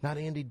 Right. not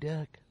Andy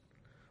Dick.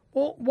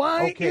 Well,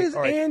 why Okay, is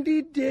all right.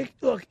 Andy Dick?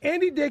 Look,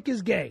 Andy Dick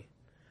is gay.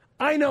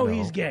 I know No,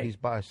 he's gay. He's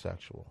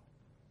bisexual.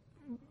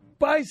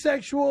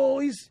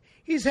 Bisexual.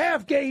 He's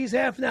half gay. He's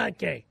half not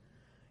gay.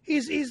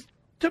 He's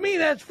to me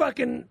that's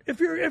fucking. If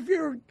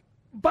you're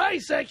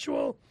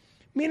bisexual,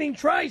 meaning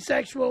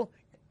trisexual,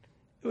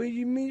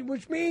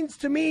 which means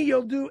to me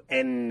you'll do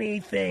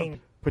anything.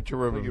 Put your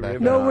ribbon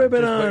back. No on.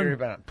 ribbon Just put on. your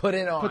ribbon on. Put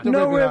it on. Put the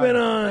No ribbon ribbon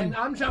on. on. And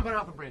I'm jumping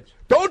off a bridge.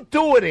 Don't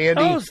do it,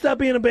 Andy. Oh, stop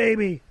being a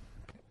baby.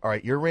 All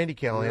right, you're Randy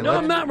Callahan. No,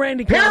 I'm not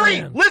Randy Perry,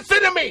 Callahan.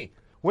 listen to me.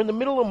 We're in the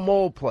middle of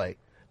mole play.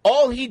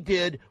 All he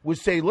did was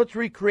say, "Let's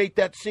recreate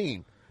that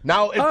scene."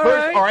 Now, at All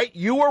first, right. all right,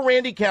 you were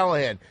Randy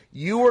Callahan.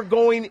 You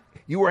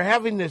were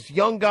having this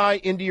young guy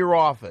into your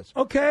office.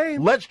 Okay.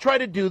 Let's try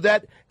to do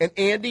that. And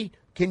Andy,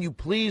 can you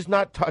please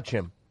not touch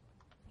him?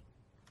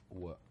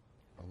 What?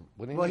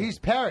 What do you Well, mean? he's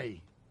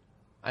Perry.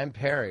 I'm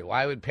Perry.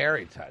 Why would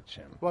Perry touch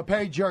him? Well,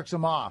 Perry jerks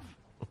him off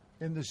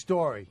in the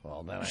story.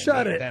 Well, then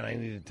Shut it. Then I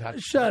need to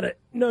touch. Shut it.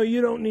 No, you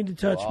don't need to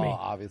touch Well, me.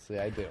 obviously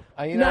I do.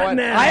 You Not know what?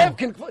 now. I have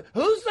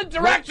who's the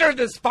director of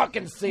this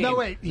fucking scene? No,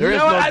 wait. There you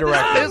is know no what?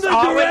 director. I'm This the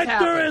always director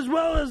happens. as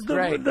well as the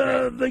Great, the,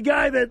 great. the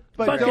guy that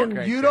But fucking.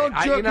 Great. you don't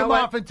I- jerk you know him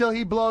what? off until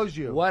he blows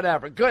you.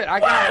 Whatever. Good. I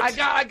got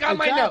It's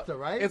my note. after,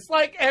 right? It's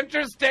like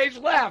enter stage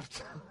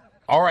left.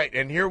 All right,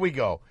 and here we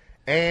go.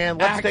 And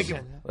let's take it.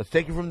 Action. Let's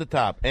take it from the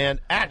top. And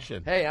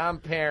action. Hey, I'm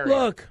Perry.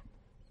 Look,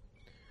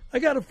 I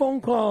got a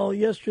phone call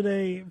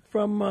yesterday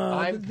from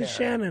I'm the Perry.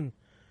 Shannon.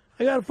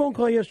 I got a phone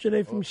call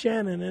yesterday from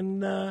Shannon,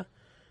 and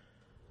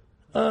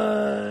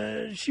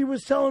she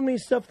was telling me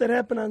stuff that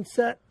happened on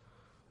set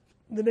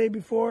the day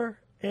before,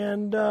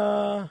 and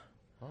I'm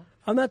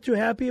not too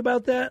happy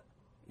about that.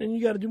 And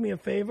you got to do me a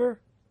favor.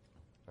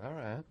 All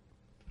right.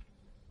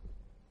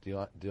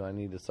 Do I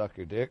need to suck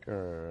your dick,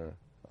 or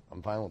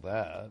I'm fine with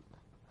that?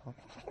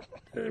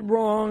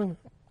 Wrong.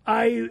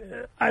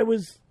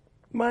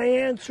 My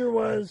answer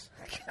was,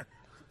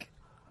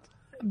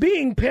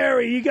 being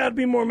Perry, you got to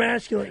be more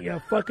masculine.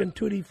 You fucking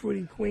tutti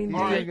frutti queen.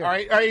 All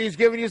right. He's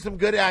giving you some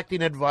good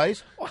acting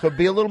advice. So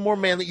be a little more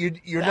manly.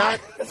 You're not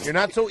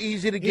so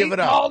easy to give he it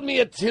up. called me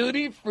a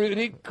tutti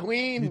frutti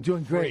queen. You're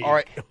doing great. All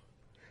right.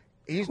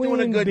 He's doing a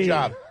Queen good bee.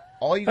 job.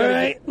 All you All gotta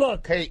right, do.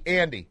 look. Hey,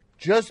 Andy,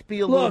 just be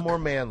a little Look. more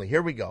manly.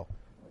 Here we go.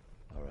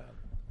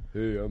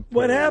 Hey, I'm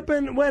What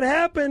happened? What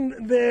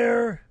happened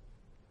there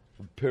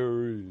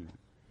Perry.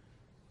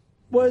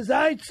 was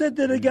I said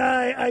to the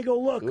guy, I go,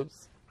 look,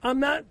 Oops. I'm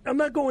not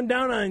going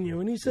down on you.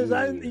 And he says,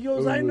 I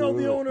know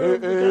the owner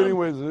of the company.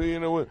 Anyways, you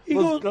know what? He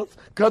Let's goes-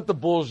 cut the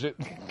bullshit.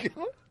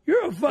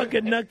 You're a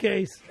fucking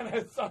nutcase.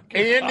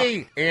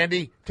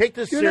 Andy, take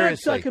this You're not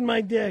seriously. sucking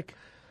my dick.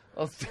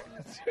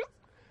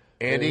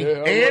 Andy,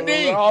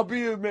 I'll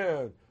be a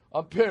man.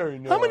 I'm Perry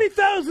now. How many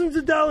thousands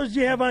of dollars do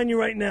you have on you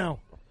right now?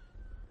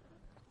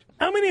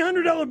 How many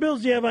 $100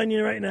 bills do you have on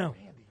you right now?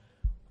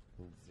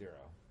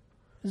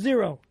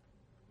 Zero.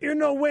 You're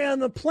no way on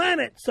the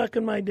planet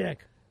sucking my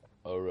dick.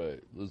 All right,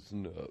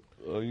 listen up.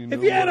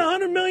 If you had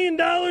 $100 million in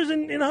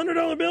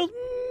 $100 bills,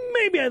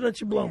 maybe I'd let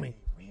you blow me.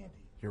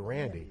 You're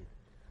Randy.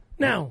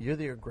 Now, You're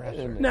the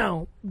aggressor.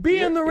 Now,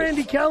 being the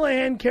Randy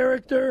Callahan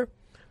character,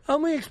 let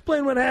me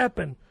explain what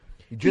happened.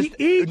 You just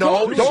He no,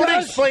 told me- don't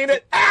Shush. explain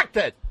it. Act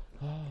it.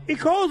 He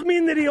calls me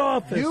into the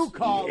office. You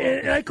call him.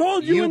 And I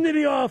called you You- into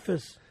the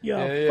office. You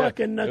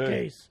fucking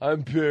nutcase. Hey,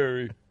 I'm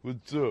Perry.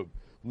 What's up?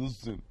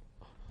 Listen.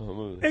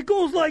 It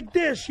goes like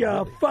this,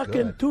 you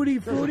fucking tutti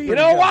frutti. You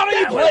know, why don't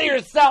you play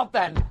yourself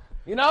then?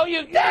 You know,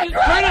 you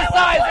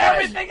criticize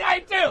everything I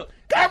do.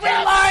 Every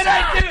line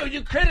I do,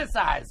 you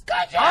criticize.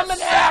 I'm an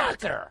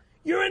actor.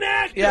 You're an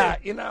actor. Yeah,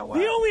 you know what?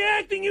 The only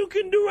acting you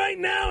can do right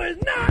now is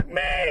not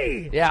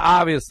me. Yeah,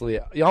 obviously.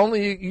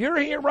 You're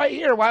here, right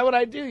here. Why would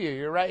I do you?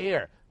 You're right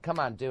here. Come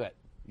on, do it.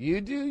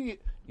 You do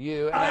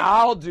you, and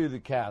I'll do the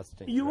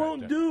casting. You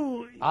won't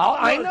do.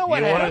 I know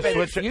what You wanna happened.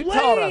 switch it? You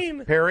told us.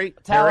 Perry,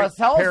 Tell Perry, us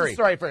Perry. the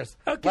story first.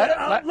 Okay,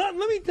 Let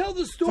me tell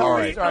the story. tell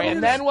the story,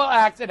 and then we'll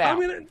act it out.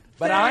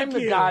 But I'm thank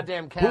the you.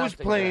 goddamn casting Who's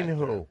playing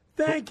director. who?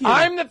 Thank you.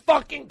 I'm the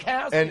fucking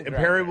casting And director.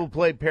 Perry will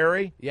play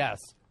Perry? Yes,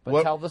 but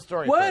What- tell the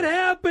story What first.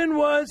 happened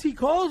was he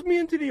calls me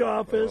into the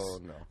office. Oh,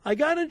 no. I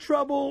got in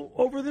trouble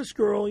over this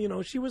girl. You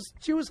know, she was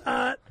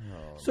hot.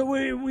 So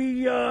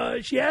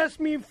she asked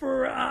me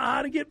for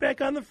how to get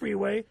back on the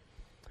freeway.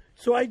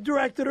 So I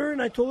directed her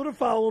and I told her to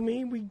follow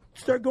me. We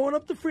start going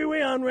up the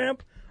freeway on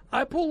ramp.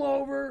 I pull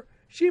over.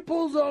 She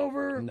pulls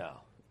over.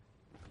 No.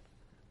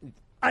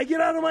 I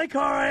get out of my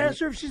car. I ask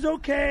her if she's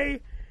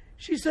okay.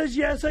 She says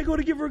yes. I go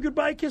to give her a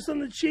goodbye kiss on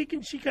the cheek,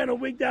 and she kind of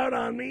wigged out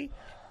on me,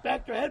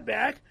 backed her head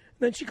back.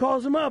 Then she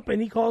calls him up,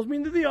 and he calls me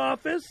into the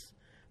office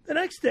the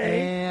next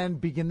day.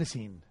 And begin the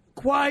scene.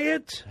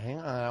 Quiet. Hang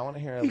on, I want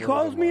to hear. He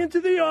calls me into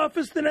the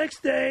office the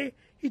next day.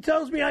 He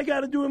tells me I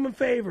got to do him a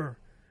favor,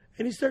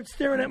 and he starts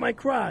staring at my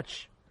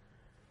crotch.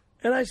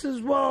 And I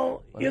says,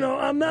 "Well,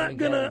 I'm not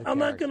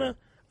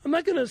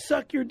gonna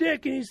suck your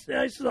dick." And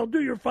I says, "I'll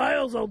do your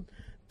files. I'll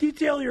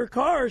detail your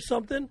car or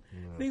something."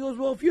 And he goes,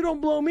 "Well, if you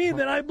don't blow me,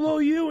 then I blow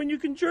you, and you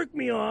can jerk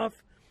me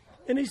off."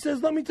 And he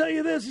says, "Let me tell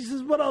you this." He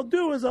says, "What I'll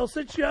do is I'll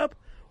set you up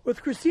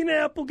with Christina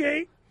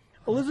Applegate,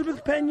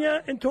 Elizabeth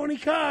Pena, and Tony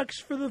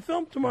Cox for the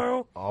film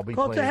tomorrow. I'll be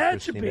called playing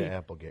Tehachapi." Christina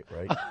Applegate,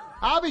 right?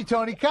 I'll be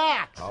Tony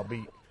Cox. I'll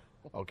be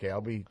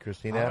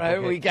Christina All right,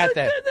 Applegate. we got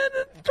that.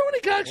 Tony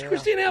Cox,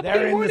 Christina Applegate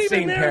They're in weren't the even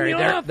scene, there Perry. in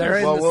the office. They're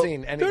in Well, the well,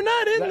 scene. They're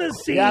not in the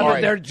scene. Yeah, All but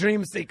right. they're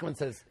dream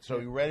sequences. So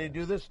you ready to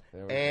do this?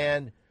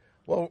 And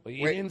You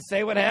didn't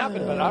say what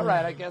happened, but all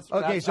right, I guess.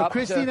 Okay, that's so up to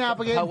Christina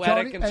Applegate and poetic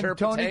Tony- and Tony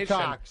interpretation.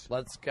 Cox.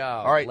 Let's go.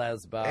 all right,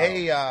 Lesbo.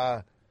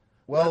 Hey,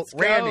 Let's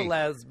Randy, go,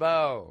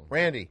 Lesbo.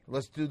 Randy,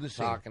 let's do the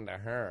scene. Talking to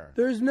her.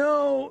 There's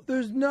no.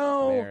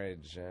 Mary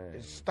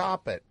Jane.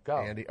 Stop it, Go.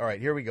 Andy. All right,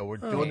 here we go. We're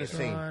doing the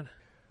scene. God.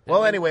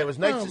 Well, anyway, it was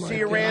nice Oh, to my see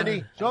you, God.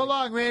 Randy. So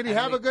long, Randy.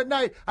 Have a good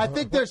night. I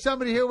think there's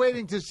somebody here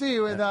waiting to see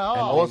you in the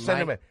hall. We'll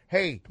send him in.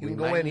 Hey, you We can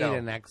go might in need now.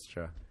 an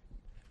extra.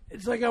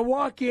 It's like I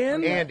walk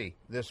in. Andy,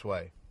 this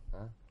way.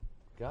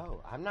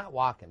 Go. I'm not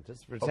walking.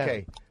 Just pretend.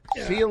 Okay.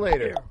 See you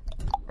later.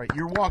 All right,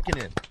 you're walking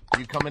in.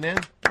 You coming in?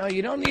 No,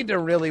 you don't need to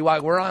really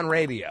walk. We're on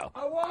radio.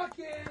 I walk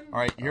in. All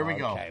right, here we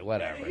go. Okay,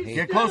 whatever. He,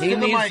 Get close he to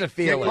the needs mic. to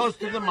feel Get it. close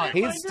to the mic.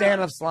 He's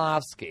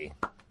Stanislavski.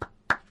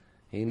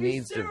 He He's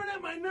needs to staring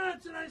at my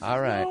nuts, and I said,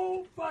 All right.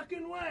 "No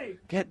fucking way."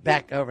 get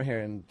back over here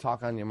and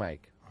talk on your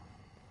mic.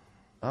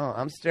 Oh,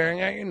 I'm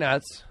staring at your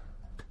nuts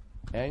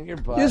and your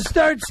butt. You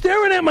start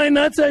staring at my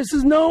nuts. I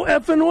says, "No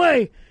effing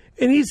way."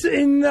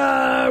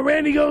 And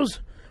Randy goes,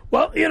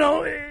 "Well,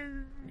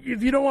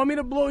 if you don't want me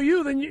to blow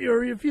you, then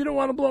or if you don't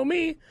want to blow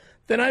me,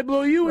 then I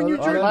blow you and you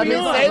jerk let me me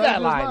off." say that Right in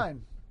his line.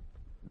 line.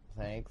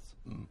 Thanks.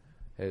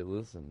 Hey,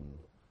 listen.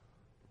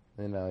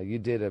 You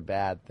did a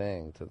bad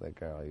thing to the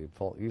girl.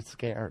 You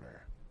scared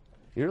her.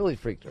 You really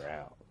freaked her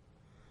out.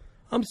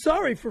 I'm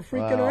sorry for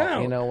freaking her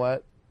out. You know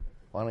what?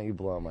 Why don't you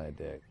blow my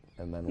dick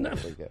and then we'll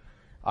freak it.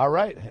 All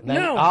right. Then,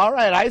 No. All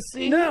right. I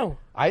see. No.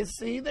 I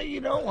see that you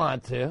don't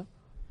want to.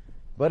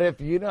 But if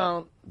you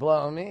don't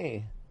blow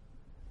me,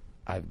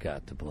 I've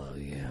got to blow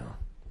you.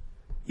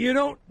 You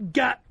don't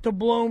got to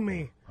blow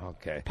me.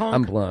 Okay. Punk.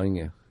 I'm blowing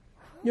you.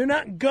 You're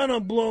not gonna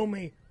blow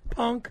me,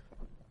 punk.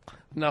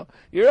 No,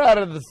 you're out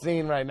of the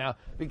scene right now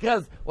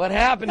because what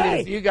happened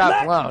Hey, is you got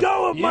let blown.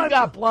 go of you my-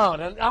 got blown,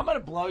 and I'm going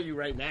to blow you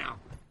right now.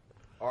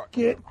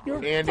 Get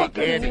your Andy,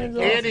 fucking hands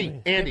off Andy,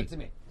 me. Andy. Give it to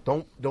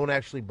me. Don't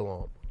actually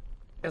blow him.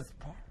 It's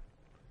part.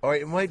 All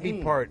right, it might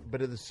be part,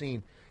 but of the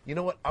scene. You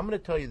know what? I'm going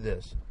to tell you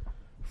this.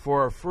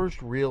 For our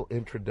first real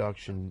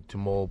introduction to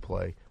Mole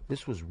Play,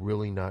 this was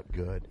really not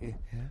good.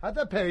 I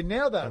thought Perry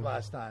nailed that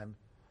last time.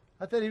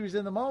 I thought he was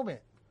in the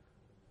moment.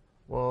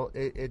 Well,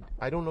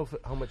 I don't know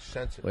how much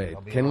sense it made. Wait,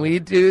 I'll be can honest. we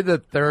do the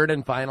third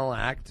and final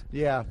act?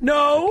 Yeah.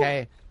 No.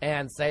 Okay,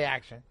 and say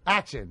action.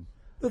 Action.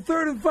 The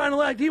third and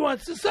final act. He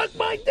wants to suck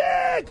my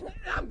dick.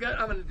 I'm good.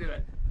 I'm going to do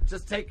it.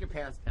 Just take your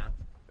pants down.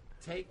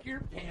 Take your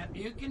pants.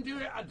 You can do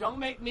it. Don't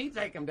make me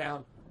take them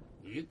down.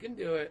 You can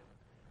do it.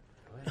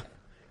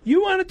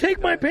 You want to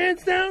take my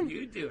pants down?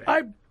 You do it.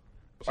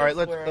 All right,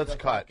 wear let's the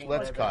cut. fucking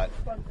Let's leather.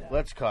 cut.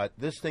 Let's cut.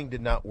 This thing did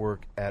not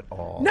work at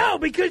all. No,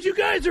 because you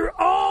guys are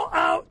all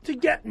out to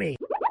get me.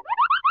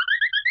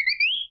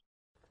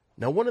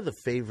 Now, one of the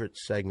favorite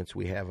segments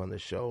we have on the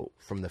show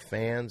from the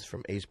fans,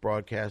 from Ace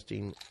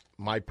Broadcasting,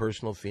 my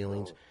personal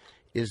feelings,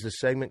 is the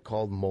segment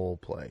called Mole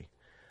Play.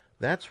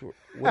 What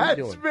are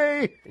you That's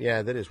doing? me.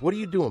 Yeah, that is. What are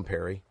you doing,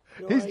 Perry?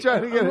 He's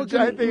trying to get I'm a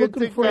giant thing of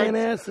looking Tic for Tacs.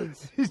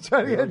 antacids. He's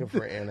trying to You're get looking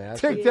for antacids?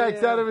 Tic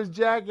Tacs out of his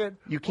jacket.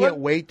 You can't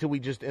wait till we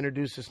just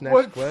introduce this next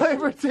What clip.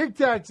 flavor Tic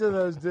Tacs are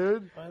those,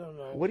 dude? I don't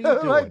know. What are you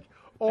doing? Like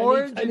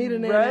orange I need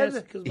an and red.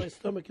 antacid because my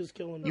stomach is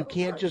killing me. You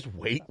can't just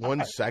wait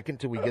 1 second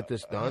till we get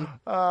this done.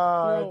 Oh,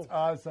 No, that's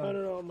awesome. I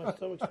don't know. My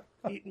stomach's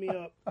eating me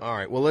up. All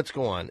right, well, let's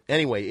go on.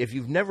 Anyway, if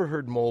you've never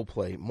heard Mole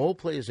Play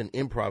is an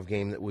improv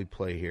game that we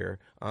play here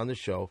on the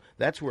show.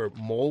 That's where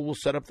Mole will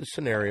set up the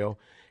scenario.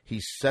 He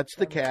sets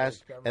the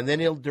cast, and then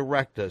he'll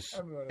direct us.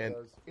 And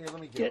here, let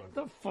me Get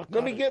the fuck Let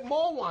out me of get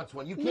Mole wants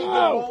one. You can't No.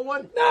 get Mole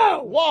one?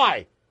 No.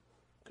 Why?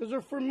 Because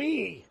they're for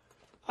me.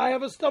 I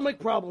have a stomach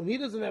problem. He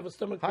doesn't have a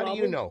stomach How problem.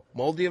 do you know?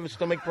 Mole, do you have a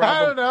stomach I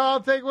problem? don't know.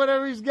 I'll take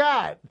whatever he's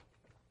got.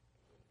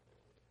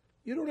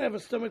 You don't have a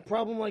stomach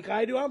problem like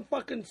I do. I'm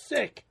fucking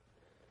sick.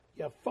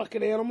 You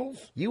fucking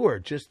animals. You are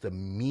just the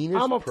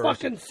meanest I'm a person.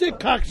 fucking sick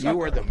cocksucker.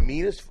 You are the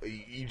meanest.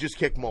 You just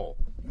kicked Mole.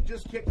 You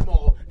just kicked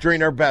Mole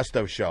during our Best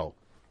of show.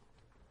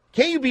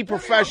 Can't you be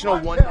professional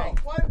one day?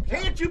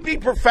 Can't you be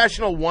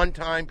professional one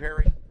time,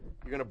 Perry?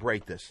 You're going to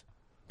break this.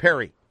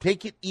 Perry,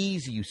 take it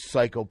easy, you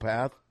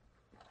psychopath.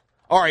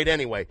 All right,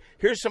 anyway,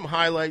 here's some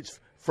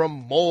highlights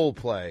from Mole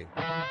Play.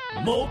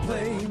 Mole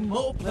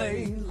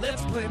play,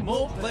 let's play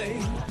mole play.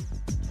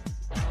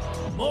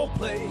 Mole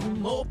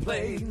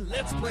play,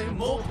 let's play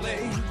mole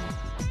play.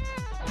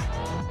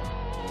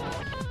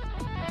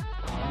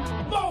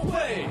 Mole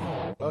play!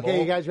 Okay,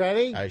 you guys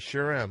ready? I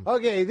sure am.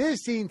 Okay,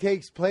 this scene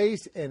takes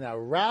place in a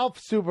Ralph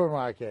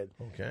supermarket.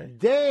 Okay.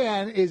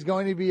 Dan is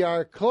going to be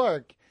our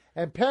clerk,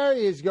 and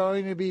Perry is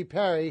going to be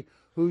Perry,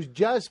 who's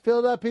just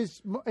filled up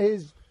his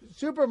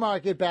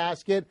supermarket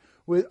basket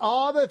with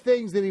all the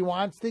things that he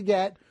wants to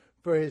get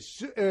for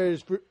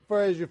his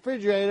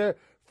refrigerator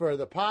for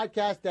the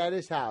podcast at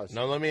his house.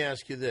 Now, let me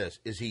ask you this.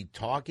 Is he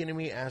talking to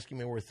me, asking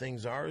me where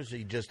things are, or is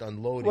he just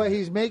unloading? Well, it?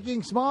 he's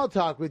making small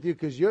talk with you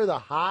because you're the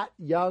hot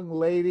young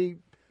lady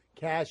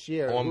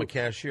cashier. Oh, I'm a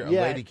cashier, a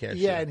Yeah, lady cashier.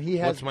 yeah, and he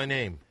has- What's my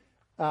name?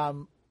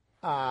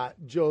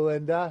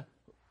 Jolinda.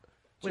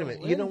 Wait a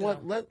minute. You know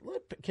what?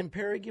 Can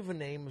Perry give a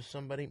name of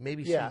somebody?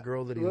 Maybe some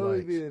girl that he what likes.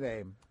 would be the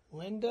name?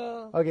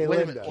 Linda. Okay, Wait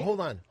a Linda. minute. Hold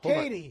on.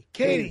 Katie.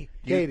 Katie.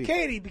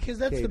 Because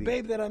that's the Katie.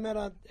 babe that I met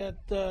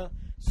at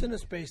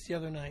Cinespace the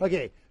other night.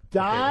 Okay,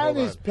 Don hold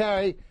is on.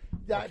 Perry.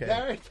 Okay.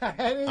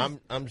 Diane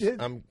is.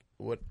 I'm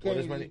what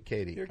is my name?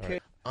 Katie. You're All right.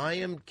 Katie. I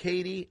am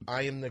Katie.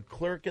 I am the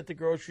clerk at the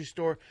grocery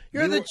store.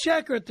 You're the are-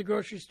 checker at the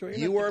grocery store. You're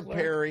You not are the clerk.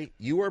 Perry.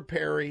 You are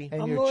Perry.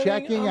 And I'm you're loading-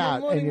 checking I'm out.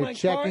 unloading And you're my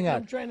checking cart, out.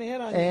 I'm trying to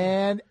hit on you.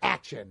 And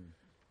action.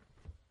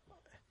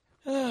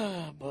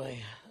 Oh, boy.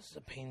 This is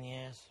a pain in the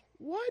ass.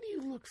 Why do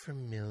you look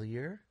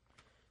familiar?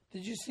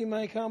 Did you see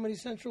my Comedy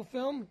Central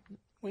film,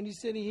 Windy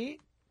City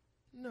Heat?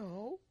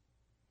 No.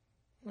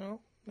 No.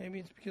 Maybe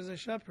it's because I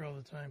shop here all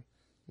the time.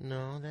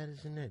 No, that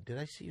isn't it. Did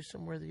I see you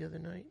somewhere the other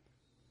night?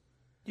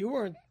 You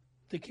weren't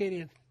the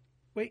Katie at...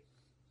 Wait.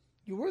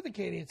 You were the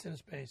Katie at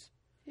Cinespace.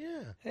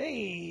 Yeah.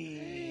 Hey.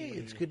 Hey,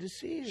 it's good to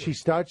see you. She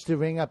starts to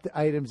ring up the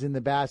items in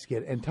the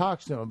basket and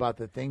talks to him about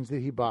the things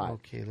that he bought.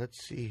 Okay,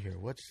 let's see here.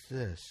 What's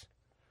this?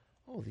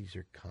 Oh, these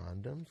are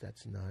condoms.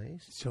 That's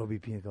nice.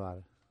 Sobe pina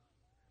colada.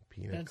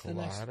 Pina That's the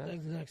next, colada.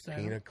 that's the next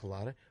item. Pina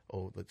colada.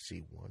 Oh, let's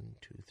see. 1,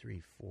 2,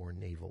 3, 4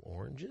 navel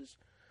oranges.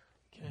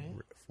 Okay.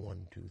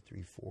 1, 2,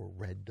 3, 4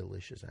 red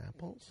delicious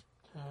apples.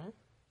 Huh?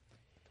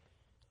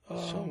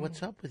 So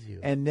what's up with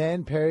you? And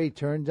then Perry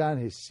turns on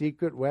his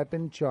secret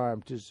weapon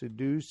charm to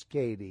seduce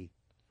Katie.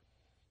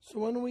 So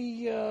when are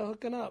we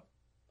hooking up?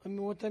 I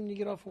mean, what time do you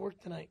get off of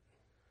work tonight?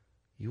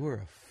 You are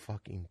a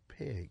fucking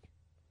pig.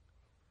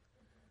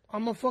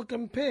 I'm a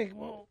fucking pig.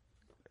 Well,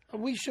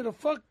 we should have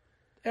fucked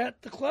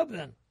at the club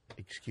then.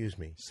 Excuse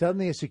me.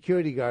 Suddenly, a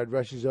security guard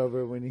rushes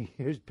over when he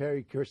hears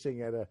Perry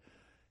cursing at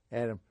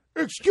him.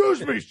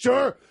 Excuse me,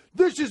 sir.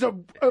 This is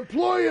an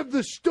employee of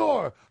the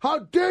store. How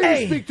dare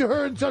Hey. you speak to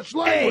her in such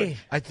language? Hey,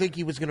 I think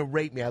he was going to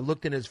rape me. I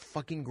looked in his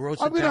fucking gross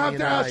I'm going to have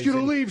Italian to ask eyes you to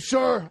and- leave,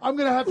 sir. I'm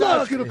going to have to look,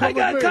 ask you to come I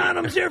got with me.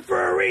 condoms here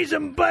for a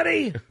reason,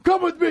 buddy.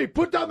 Come with me.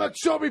 Put down that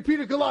Sobe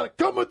pina colada.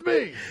 Come with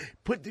me.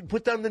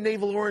 Put down the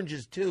navel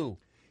oranges, too.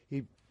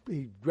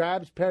 He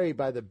grabs Perry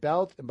by the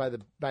belt and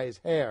by his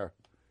hair.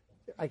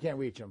 I can't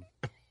reach him.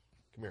 Come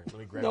here. Let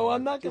me grab No, you.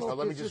 I'm not gonna- Oh,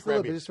 let me just just a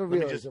little grab you. bit, just for Let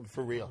me realism.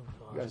 for real.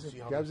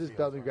 Grabs his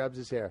belt and grabs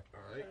his hair.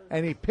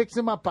 And he picks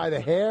him up by the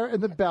hair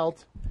and the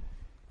belt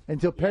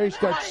until Perry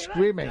starts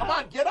screaming. Come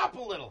on, get up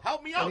a little.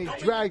 Help me out. And he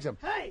Don't drags him.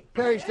 Hey.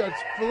 Perry starts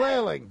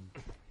flailing.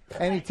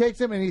 And he takes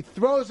him and he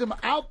throws him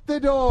out the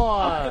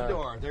door. Out the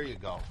door. There you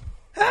go.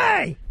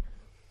 Hey.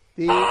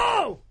 The,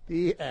 Oh.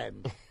 the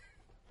end.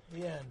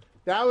 The end.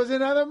 That was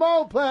another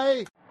Mole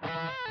play.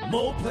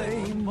 Mole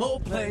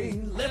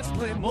play, let's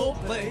play mole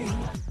play.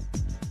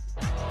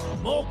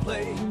 Mole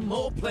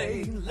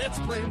play, let's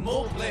play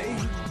mole play.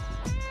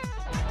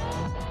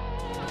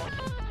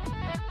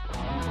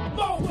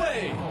 Mole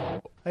play!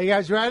 Are you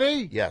guys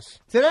ready? Yes.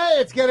 Today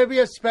it's going to be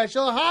a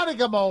special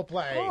Hanukkah Mole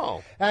play.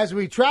 Oh. As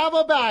we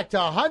travel back to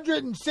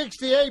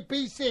 168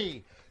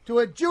 BC to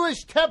a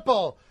Jewish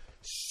temple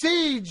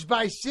sieged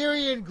by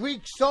Syrian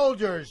Greek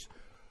soldiers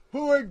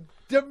who were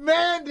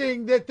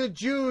demanding that the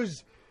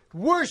Jews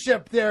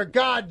worship their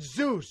god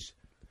Zeus.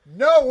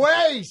 No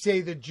way,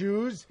 say the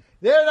Jews.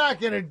 They're not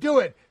going to do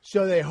it.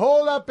 So they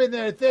hold up in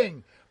their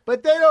thing.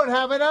 but they don't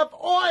have enough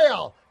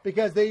oil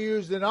because they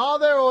used in all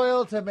their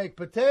oil to make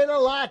potato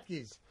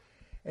latkes.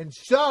 And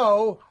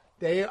so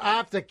they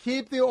have to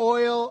keep the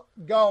oil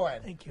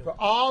going Thank you. for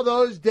all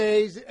those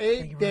days,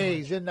 8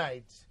 days and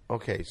nights.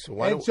 Okay, so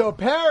why And so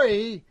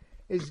Perry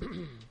is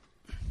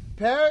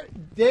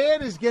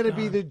Dan is going to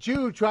be the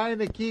Jew trying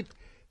to keep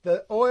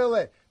the oil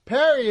in.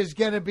 Perry is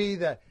going to be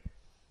the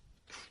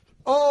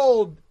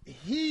old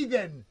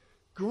heathen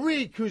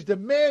Greek who's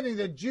demanding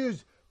the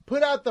Jews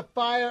put out the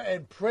fire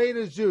and pray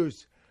to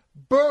Zeus.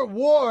 Burt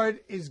Ward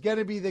is going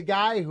to be the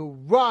guy who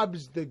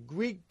rubs the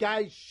Greek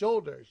guy's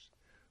shoulders.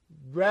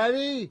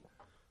 Ready?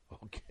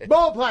 Okay.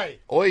 Ball play.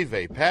 Oy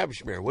vey,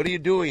 Pabschmer, what are you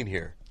doing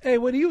here? Hey,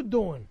 what are you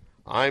doing?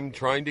 I'm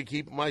trying to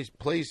keep my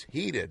place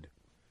heated.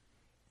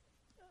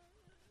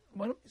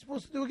 What am I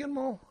supposed to do again,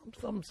 Mo?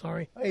 I'm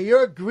sorry. Hey,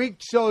 you're a Greek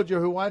soldier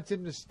who wants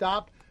him to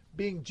stop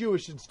being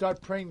Jewish and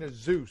start praying to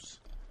Zeus.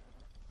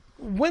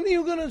 When are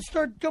you going to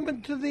start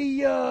coming to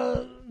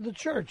the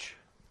church?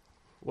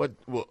 What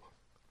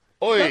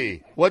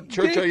Oi, what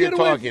church are you Get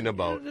away talking from-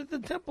 about? The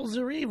temples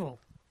are evil.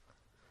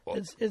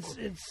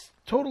 It's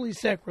totally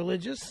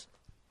sacrilegious.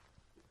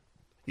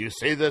 You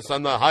say this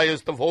on the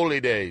highest of holy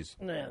days.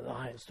 Nah, the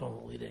highest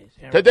holy days.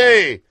 Yeah,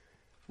 Today,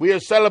 we are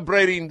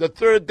celebrating the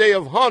third day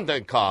of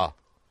Hanukkah.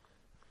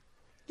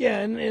 Yeah,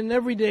 and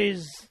every day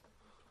is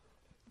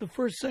the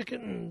first,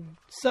 second, and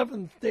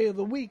seventh day of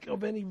the week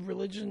of any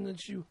religion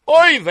that you.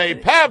 Oy vey,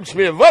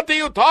 Pabschmer, what are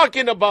you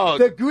talking about?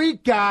 The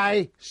Greek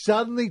guy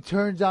suddenly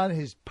turns on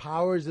his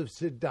powers of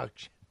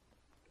seduction.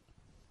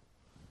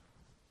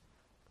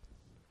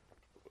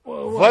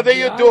 What are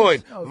you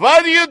doing?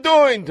 What are you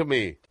doing to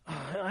me?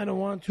 I don't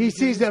want to. He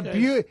sees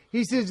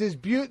He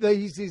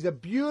sees a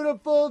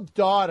beautiful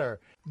daughter.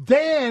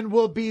 Dan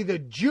will be the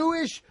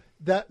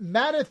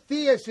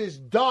Mattathias'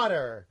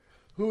 daughter,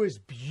 who is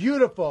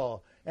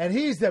beautiful, and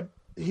he's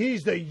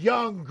the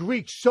young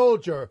Greek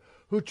soldier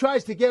who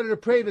tries to get her to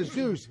pray to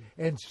Zeus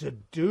and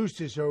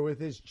seduces her with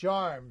his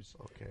charms.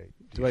 Okay.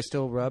 Do I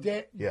still rub?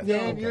 Dan, Yeah.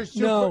 Dan,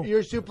 No.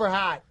 you're super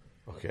hot.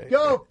 Okay.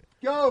 Go,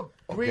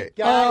 Greek Okay.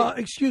 guy.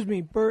 Excuse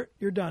me, Bert.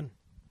 You're done.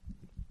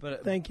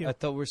 But Thank you. I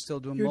thought we're still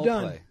doing You're mole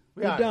done. play.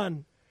 Yeah. You're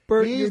done.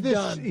 Bert, you're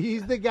done.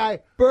 He's the guy.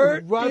 who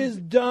Bert rubs- is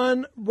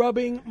done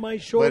rubbing my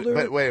shoulder.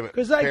 But wait a minute.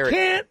 Because I Perry,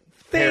 can't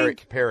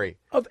think Perry.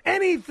 of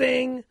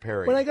anything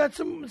Perry. when I got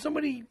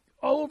somebody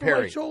all over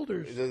Perry. my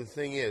shoulders. The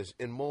thing is,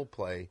 in mole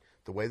play,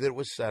 the way that it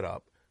was set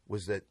up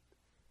was that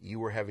you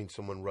were having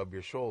someone rub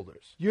your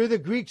shoulders. You're the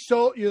Greek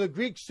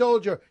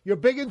soldier. You're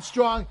big and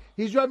strong.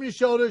 He's rubbing your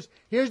shoulders.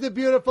 Here's the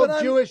beautiful But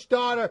I'm- Jewish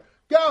daughter.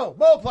 Go,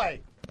 mole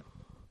play.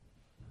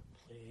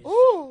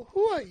 Oh,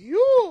 who are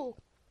you?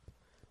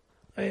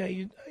 Hey,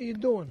 how you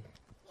doing?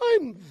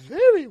 I'm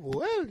very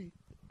well.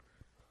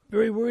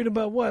 Very worried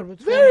about what?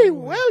 What's wrong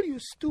with you? you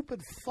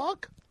stupid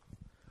fuck.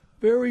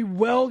 Very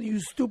well, you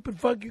stupid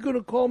fuck. You're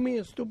gonna call me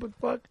a stupid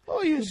fuck?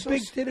 Oh, You you're so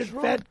big-titted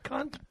strong. fat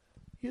cunt.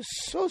 You're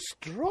so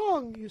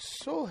strong. You're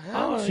so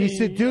Oh, He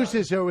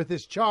seduces her with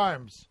his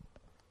charms.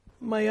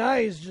 My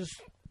eyes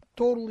just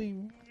totally.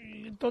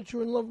 I thought you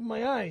were in love with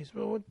my eyes,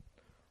 but what?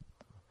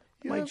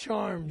 My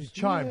charms.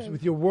 Charms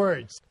with your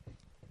words.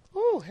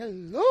 Oh,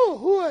 hello.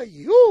 Who are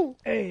you?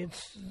 Hey,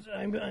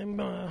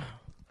 I'm.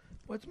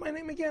 What's my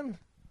name again?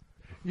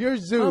 You're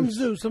Zeus. I'm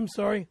Zeus. I'm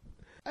sorry.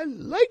 I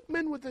like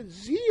men with a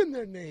Z in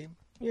their name.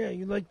 Yeah,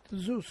 you like the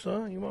Zeus,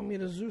 huh? You want me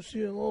to Zeus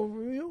you all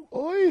over you?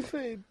 Oy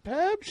vey,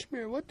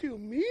 Pabschmer, what do you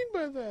mean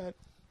by that?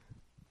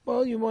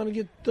 Well, you want to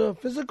get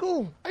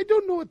physical? I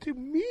don't know what you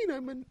mean.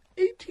 I'm an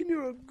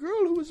 18-year-old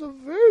girl who is a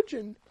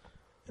virgin.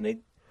 And they,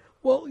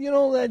 well, you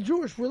know that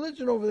Jewish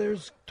religion over there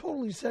is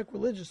totally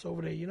sacrilegious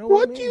over there. You know what I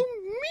What mean? do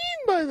you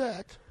mean by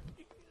that?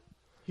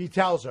 He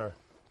tells her.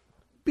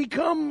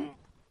 Become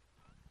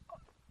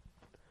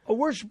a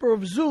worshiper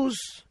of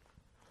Zeus.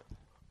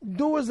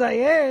 Do as I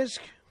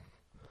ask,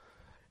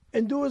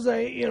 and do as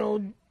I,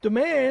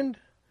 demand,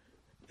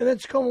 and then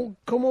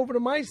come over to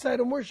my side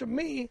and worship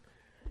me.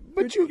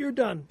 But you're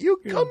done. You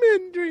You're come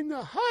done. in during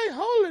the high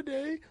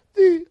holiday,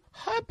 the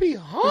happy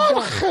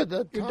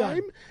Hanukkah You're time,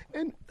 done.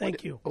 and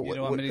Thank you. You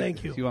don't want me to,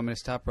 Thank you. Do you want me to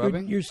stop You're-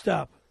 rubbing? You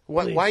stop.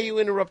 why please. are you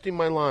interrupting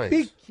my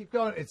lines? Keep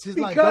going. It's his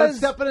line. Because- Don't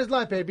step on his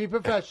line, baby. Be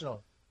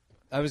professional.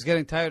 I was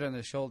getting tired on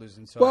the shoulders,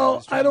 and so Well,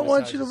 was trying I don't to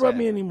want massage you to his rub head.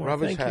 me anymore.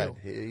 Rub his Thank head.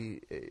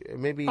 you.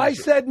 Maybe I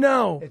said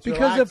no It's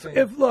because relaxing.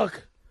 if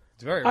look,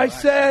 It's very I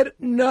relaxing. said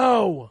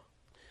no.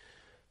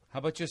 How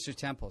about just your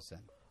temples then?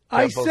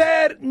 I Temples.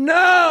 said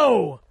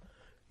no.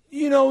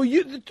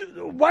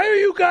 Why are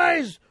you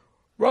guys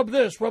rub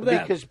this, rub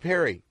that?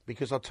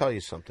 because I'll tell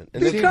you something.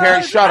 And Because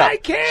Perry, shut up. I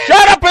can't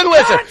Shut up and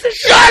listen. concentrate.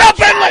 Shut up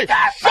and listen.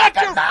 Shut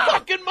your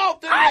fucking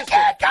mouth and listen.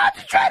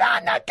 concentrate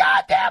on the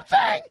goddamn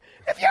thing.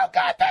 If you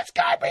got this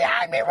guy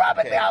behind me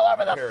rubbing me all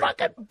over the Perry.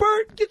 fucking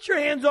Bert, get your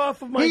hands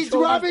off of my He's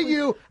shoulders, rubbing please.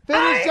 you.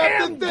 Finish I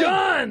up am the thing.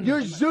 done.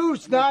 You're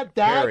Zeus, not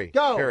that. Perry,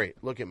 Go. Perry,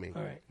 look at me.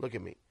 All right. Look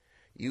at me.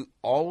 You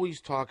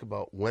always talk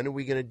about when are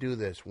we going to do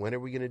this? When are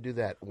we going to do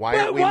that? Why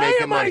But aren't we why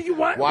making am I- money?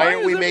 why Why aren't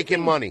is we everything-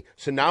 making money?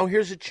 So now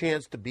here's a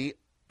chance to be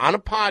on a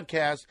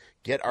podcast,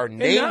 get our not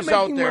names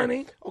out making there.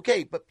 money.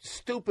 Okay, but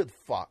stupid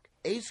fuck.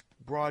 Ace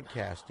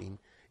Broadcasting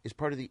is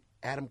part of the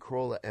Adam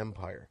Carolla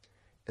empire.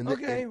 And,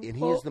 Okay, and he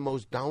well- is the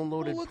most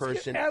downloaded Well, let's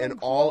person get Adam in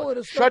all. Carolla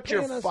to Shut start your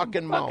paying us some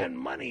fucking mouth. fucking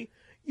money,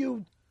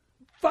 you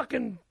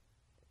fucking.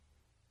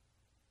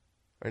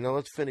 All right, now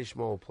let's finish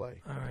Mole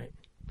Play. All right.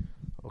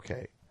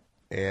 Okay.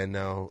 And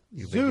now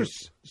you Zeus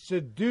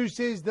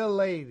seduces the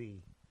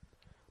lady.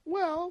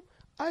 Well,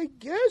 I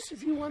guess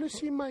if you want to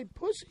see my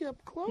pussy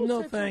up close, No,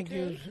 that's thank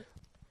okay. you.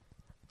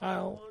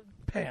 I'll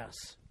pass.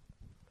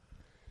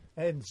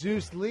 And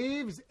Zeus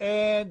leaves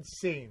and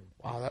scene.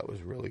 Wow, that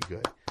was really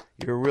good.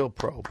 You're a real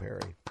pro,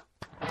 Perry.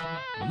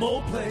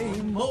 More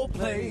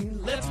play,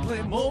 let's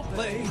play more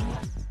play.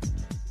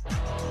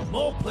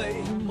 More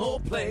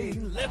play,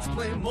 let's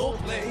play more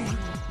play.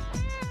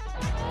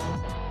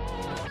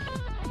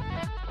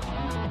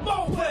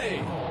 More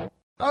play!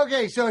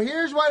 Okay, so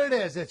here's what it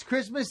is. It's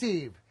Christmas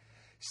Eve.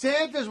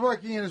 Santa's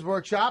working in his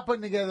workshop,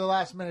 putting together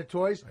last-minute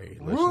toys. you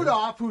listening?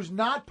 Rudolph, who's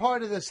not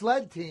part of the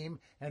sled team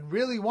and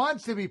really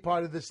wants to be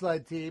part of the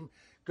sled team,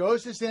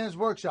 goes to Santa's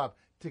workshop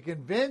to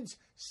convince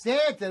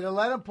Santa to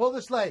let him pull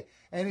the sleigh,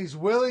 and he's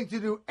willing to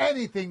do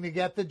anything to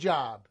get the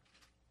job.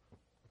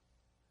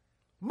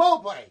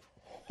 Mowgli!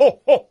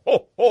 Ho, ho,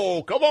 ho,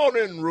 ho. Come on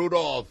in,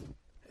 Rudolph.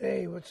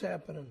 Hey, what's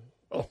happening?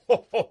 Oh,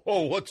 ho, ho,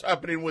 ho. What's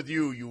happening with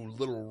you, you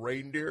little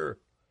reindeer?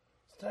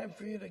 It's time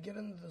for you to get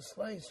into the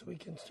sleigh so we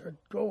can start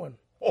going.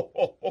 Ho,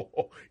 ho, ho,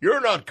 ho.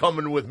 You're not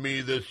coming with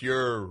me this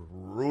year,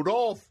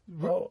 Rudolph.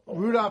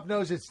 Rudolph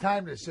knows it's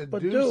time to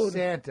seduce dude-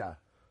 Santa.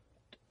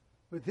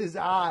 With his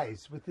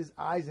eyes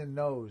and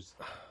nose.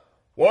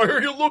 Why are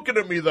you looking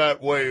at me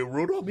that way,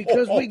 Rudolph?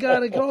 Because we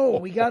gotta go.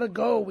 We gotta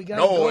go. We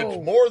gotta No, go.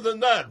 it's more than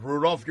that,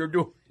 Rudolph. You're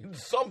doing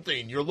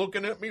something. You're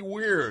looking at me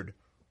weird.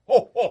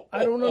 Ho, ho, ho,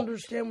 I don't ho.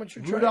 understand what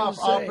you're Rudolph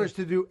trying to say. offers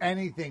to do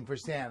anything for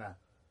Santa.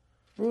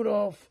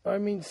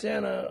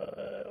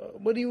 Santa,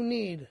 what do you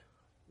need?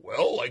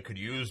 Well, I could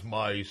use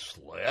my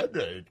sled.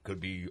 It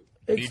could be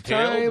It's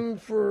detailed. time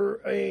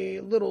for a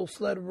little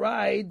sled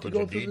ride to Could go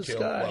you through the detail?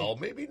 sky. Well,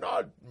 maybe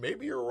not.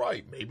 Maybe you're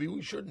right. Maybe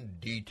we shouldn't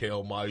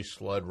detail my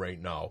sled right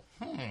now.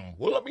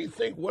 Well, let me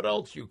think what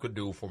else you could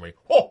do for me.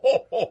 Ho,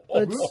 ho, ho, ho.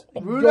 Let's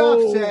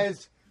Rudolph go.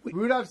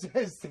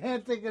 says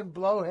Santa can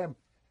blow him,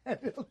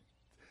 and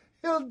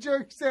he'll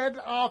jerk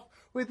Santa off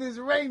with his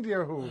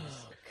reindeer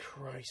hooves.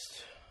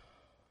 Christ.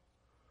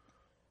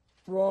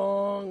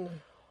 Wrong.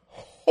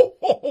 Ho,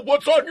 ho, ho.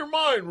 What's on your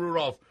mind,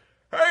 Rudolph?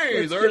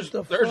 Hey, Let's get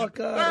the fuck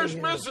outta there's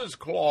here. Mrs.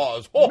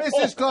 Claus. Ho, ho,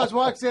 Mrs. Claus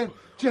walks in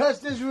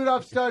just as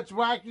Rudolph starts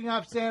whacking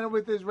off Santa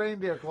with his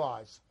reindeer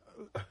claws.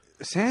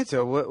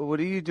 Santa, what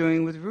are you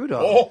doing with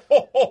Rudolph? Oh,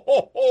 ho, ho,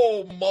 ho,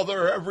 ho,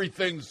 Mother,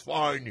 everything's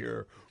fine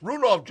here.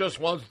 Rudolph just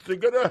wants to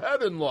get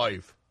ahead in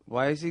life.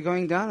 Why is he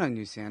going down on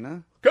you,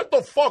 Santa? Get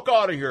the fuck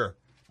out of here.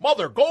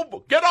 Mother,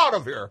 get out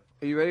of here.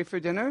 Are you ready for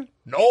dinner?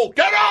 No,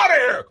 get out of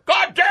here.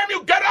 God damn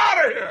you, get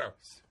out of here.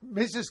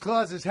 Mrs.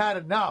 Claus has had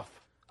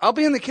enough. I'll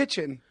be in the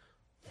kitchen.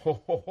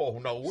 Ho, ho, ho,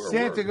 no, where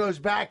Santa goes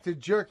back to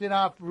jerking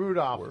off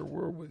Rudolph. Where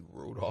were we,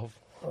 Rudolph?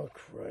 Oh,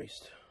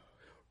 Christ.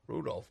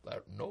 Rudolph,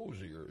 that nose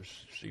of yours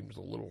seems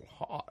a little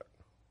hot.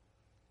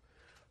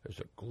 As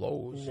it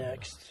glows.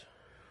 Next.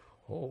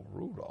 Oh,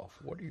 Rudolph,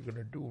 what are you going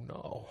to do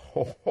now?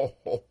 Ho, ho, ho,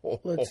 ho,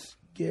 ho. Let's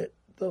get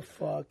the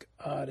fuck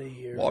out of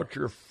here. Watch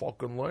your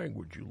fucking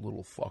language, you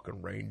little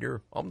fucking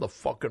reindeer. I'm the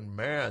fucking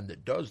man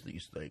that does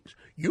these things.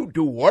 You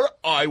do what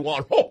I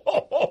want. Ho,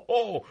 ho, ho,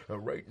 ho.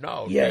 And right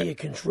now, Yeah, you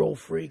control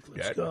freak.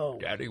 Let's go.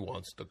 Daddy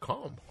wants to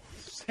come.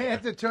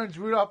 Santa turns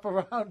Rudolph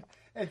around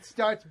and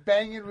starts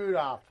banging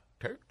Rudolph.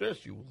 Take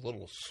this, you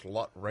little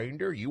slut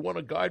reindeer. You want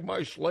to guide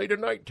my sleigh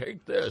tonight?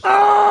 Take this.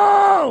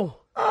 Oh!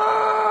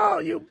 Oh,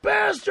 you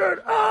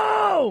bastard!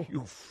 Oh!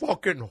 You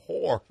fucking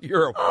whore.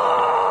 You're a...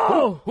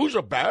 Oh! Who's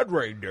a bad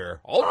reindeer?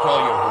 I'll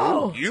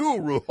tell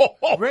you who. You,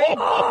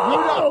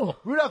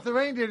 Rudolph the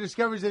reindeer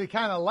discovers that he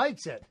kind of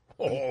likes it.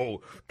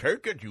 Oh,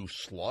 take it, you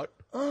slut.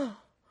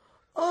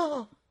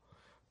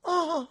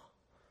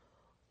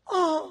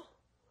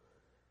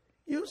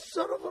 You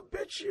son of a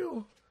bitch,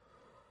 you.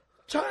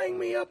 Tying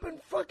me up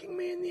and fucking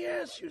me in the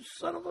ass, you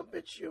son of a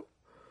bitch, you.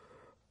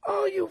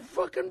 Oh, you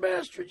fucking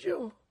bastard,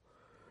 you.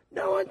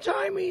 Now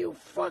untie me, you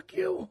fuck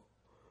you.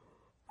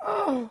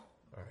 Oh.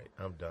 All right,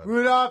 I'm done.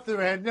 Rudolph the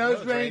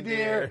red-nosed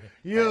reindeer,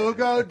 you'll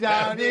go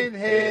down in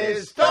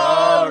history.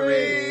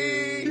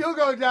 You'll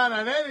go down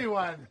on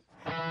anyone.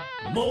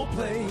 More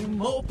play,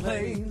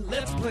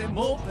 let's play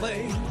more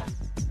play.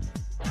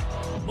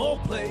 More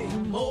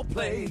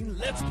play,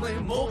 let's play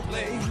more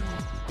play.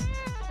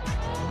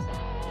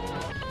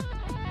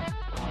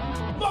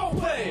 More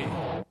play!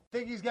 I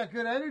think he's got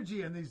good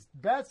energy in these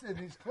bets and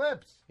these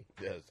clips.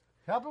 Yes.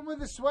 Help him with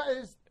his sweat,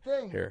 his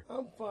thing. Here.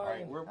 I'm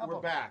fine. We're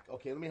back.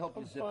 Okay, let me help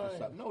you zip this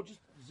fine. up. No, just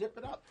zip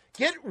it up.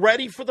 Get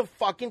ready for the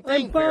fucking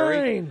thing, I'm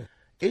Perry. fine.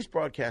 Ace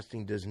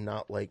Broadcasting does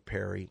not like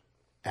Perry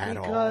at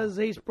all. Because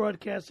Ace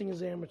Broadcasting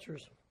is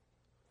amateurs.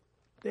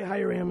 They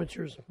hire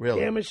amateurs.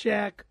 Really?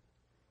 Damashek.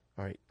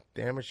 All right,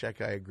 Damashek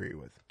I agree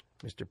with.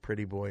 Mr.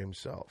 Pretty Boy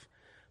himself.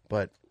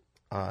 But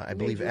I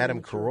believe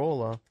Adam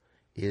Carolla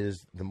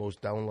is the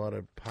most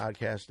downloaded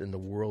podcast in the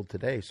world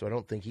today, so I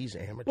don't think he's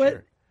amateur.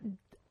 But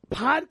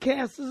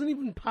podcast isn't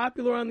even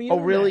popular on the Oh,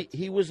 internet. really?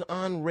 He was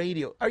on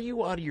radio. Are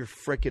you out of your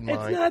frickin'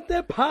 mind? It's not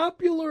that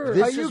popular.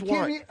 This is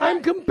why.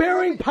 I'm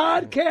comparing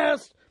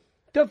podcasts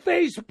to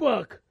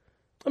Facebook.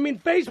 I mean,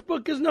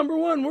 Facebook is number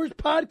one. Where's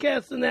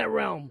podcasts in that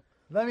realm?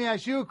 Let me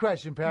ask you a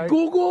question, Perry.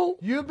 Google?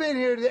 You've been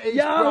here to the Ace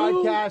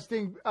Yahoo?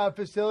 Broadcasting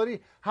facility.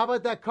 How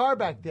about that car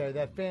back there,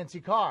 that fancy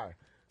car?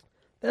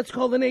 That's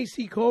called an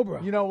AC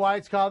Cobra. You know why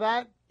it's called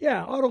that?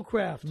 Yeah,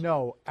 Autocraft.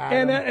 No,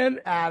 Adam,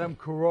 And- Adam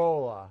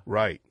Carolla.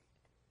 Right.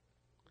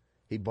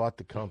 He bought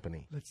the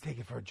company. Let's take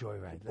it for a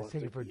joyride. Let's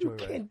take it for a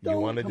joyride. You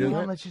want to do Come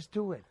on, that? let's just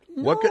do it.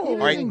 What could, he all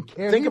right, doesn't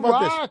care. think He about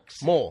rocks.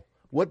 this. Mole,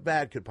 what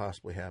bad could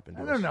possibly happen to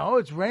I us? don't know.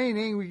 It's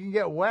raining. We can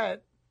get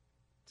wet.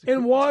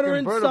 And water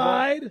convertible.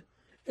 inside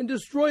and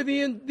destroy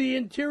the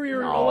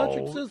interior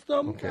electric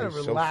system. Okay, gotta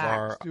so relax,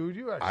 far, dude.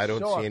 You are I don't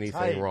so see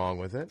anything uptight. wrong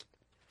with it.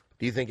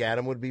 Do you think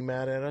Adam would be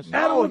mad at us?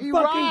 Adam would he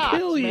fucking rocks,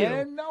 kill you.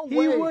 man. No he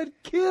way. would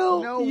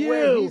kill No you.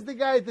 way. He's the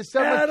guy at the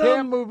summer Adam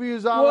camp movie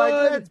who's all like,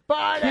 would let's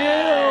party.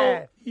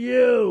 kill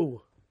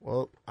you.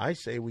 Well, I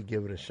say we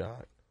give it a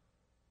shot.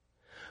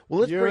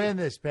 Well, let's You're bring in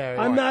this, Perry.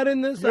 I'm not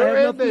in this. You're I have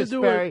in nothing this, to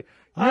do Perry. with it.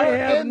 I You're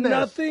have in this.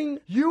 nothing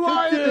You to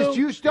are in do. this.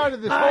 You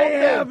started this whole I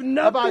have thing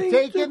about nothing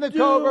taking to the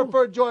Cobra do.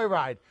 for a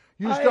joyride.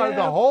 You I started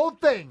the have- whole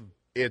thing.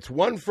 It's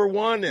one for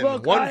one and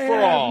Look, one I for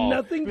have all.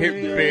 nothing to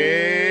Big, do.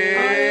 big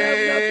I have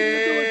nothing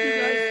to do with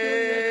you guys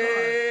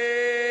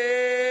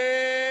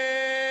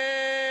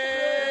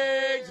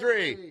stealing that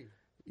three.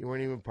 You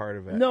weren't even part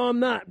of it. car. No, I'm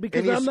not, because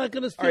And he's- I'm not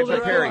going to all right, steal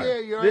so that Perry, car. Yeah,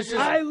 you're this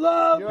right. is I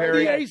love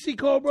Perry. the AC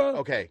Cobra.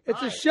 Okay. It's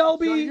All a right,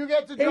 Shelby so you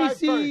get to drive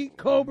AC first.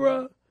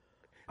 Cobra.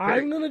 Perry.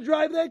 I'm going to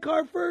drive that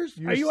car first?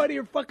 Are you out of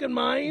your fucking You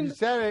mind?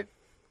 said it.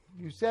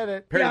 You said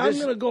it. Perry, Yeah, I'm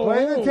this- going to go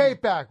Play home. the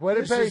tape back. What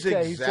did This Perry is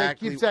say?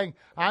 exactly- He keeps saying,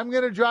 I'm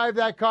going to drive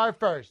that car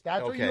first.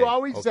 That's what Okay, you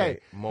always okay. say.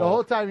 Mo. The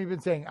whole time you've been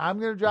saying, I'm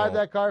going to drive Mo.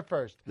 that car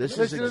first. This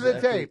Listen is to the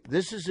exactly, tape.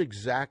 This is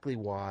exactly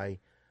why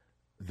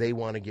they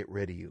want to get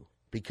rid of you.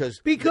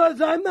 Because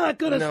I'm not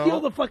going to No.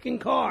 steal the fucking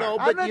car. No,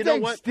 I'm but not you know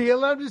saying what?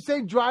 steal. I'm just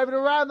saying drive it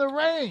around the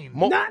rain.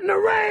 Not in the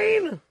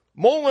rain.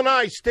 Mole and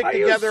I stick Are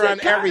you together on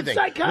psychotic? everything.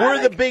 Psychotic?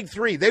 We're the big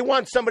three. They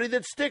want somebody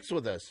that sticks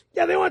with us.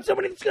 Yeah, they want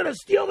somebody that's going to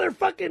steal their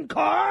fucking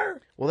car.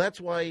 Well, that's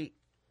why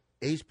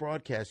Ace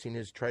Broadcasting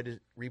has tried to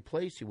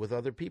replace you with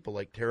other people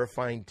like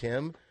Terrifying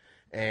Tim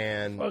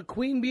and A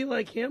queen bee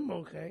like him,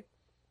 okay.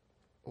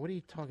 what are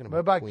you talking about? What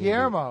about Queen Bee?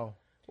 Guillermo?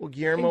 Well,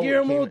 Guillermo. And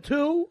Guillermo came-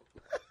 too?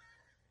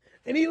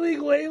 An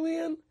illegal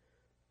alien?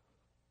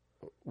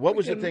 What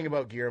was the freaking- thing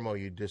about Guillermo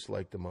you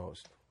disliked the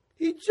most?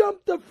 He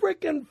jumped the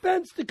frickin'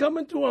 fence to come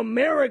into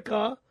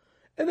America,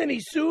 and then he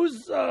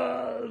sues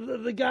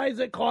the guys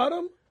that caught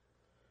him.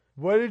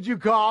 What did you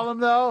call him,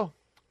 though?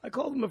 I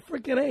called him a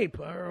frickin' ape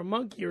or a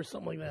monkey or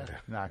something like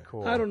that. Not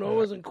cool. I don't know. It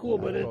wasn't cool,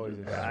 but He's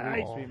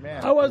a sweet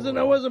man. I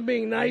wasn't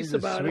being nice He's a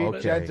about sweet, it. but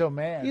Okay. gentle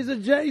man. He's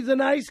a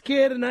nice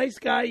kid, a nice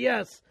guy.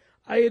 Yes,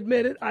 I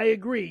admit it. I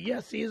agree.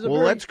 Yes, he is a Well,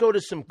 very, let's go to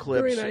some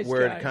clips very nice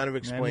where guy. it kind of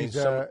And explains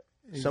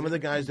he's, some of the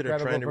guys that are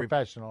incredible trying to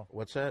professional.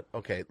 What's that?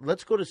 Okay,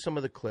 let's go to some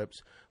of the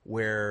clips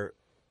where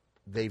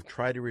they've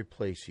tried to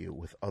replace you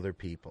with other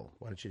people.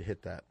 Why don't you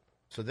hit that?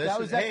 So this That is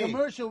was that hey,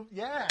 commercial.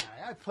 Yeah,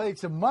 I played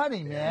some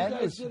money, man. You It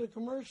guys was- did a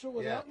commercial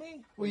without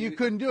me. well, you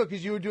couldn't do it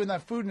because you were doing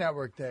that Food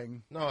Network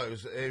thing. No, it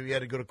was you had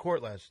to go to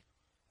court last.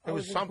 It I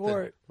was was in something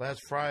court.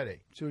 last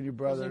Friday. Suing your I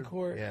was brother. in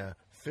court. Yeah,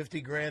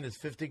 50 grand is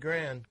 50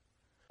 grand.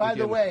 By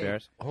the way,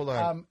 Hold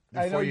on.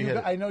 I know Before you hit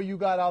it. I know you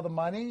got all the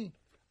money,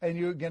 and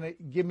you're gonna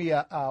give me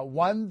a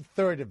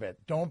 1/3 of it.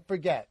 Don't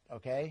forget,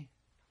 okay?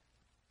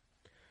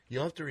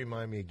 You'll have to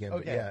remind me again. But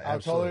Okay, yeah, I'll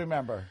absolutely. totally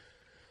remember.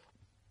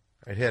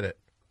 I'd hit it.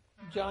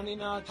 Johnny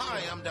Nacho. Hi,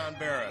 I'm Don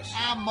Barris.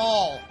 I'm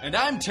Mole. And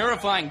I'm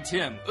Terrifying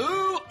Tim.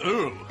 Ooh,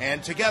 ooh.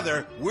 And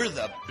together, we're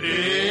the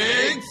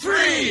Big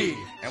Three.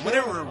 And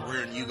whenever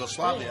we're in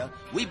Yugoslavia,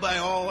 we buy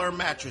all our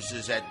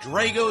mattresses at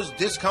Drago's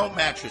Discount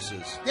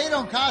Mattresses. They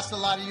don't cost a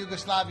lot of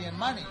Yugoslavian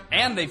money.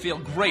 And they feel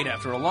great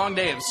after a long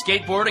day of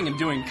skateboarding and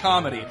doing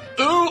comedy.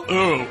 Ooh,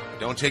 ooh.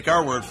 Don't take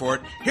our word for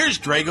it. Here's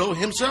Drago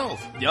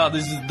himself. Ja,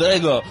 this is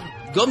Drago.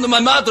 Kom naar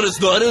mijn matris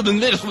door, ik ben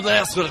weer van de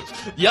Estert.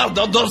 Ja,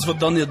 dat is wat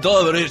dan je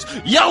daar is.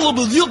 Ja,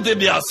 lopen jullie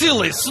bij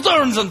Silly,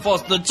 Stearns and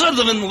Foster,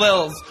 Children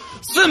Wells,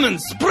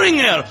 Simmons,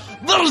 Springer,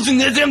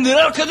 Virgin, dem die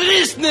elke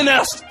is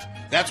nest.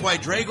 That's why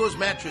Drago's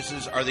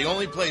mattresses are the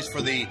only place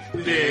for the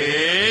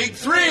Big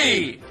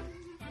Three.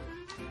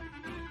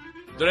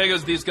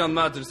 Drago's Discount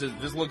Mattresses.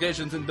 This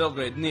location's in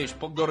Belgrade, Niš,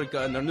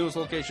 Podgorica, and their newest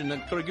location in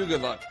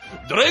Kragujevac.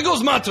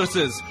 Drago's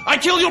Mattresses. I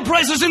kill your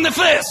prices in the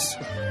face.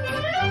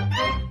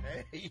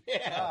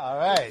 All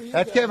right,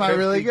 that came out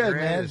really 50 good,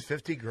 grand man. is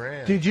 50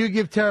 grand. Did you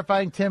give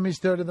Terrifying Tim his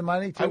third of the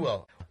money too? I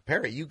will.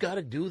 Perry, you got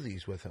to do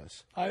these with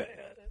us.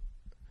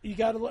 You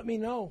got to let me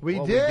know. We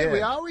Well, we did. did.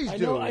 We always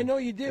do. I know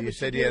you did. You but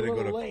said did you had a to go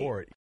little to late.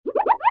 court.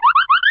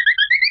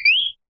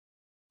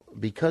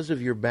 Because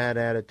of your bad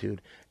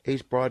attitude,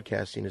 Ace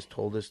Broadcasting has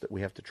told us that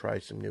we have to try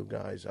some new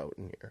guys out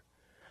in here.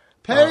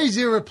 Perry's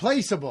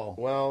irreplaceable.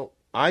 Well,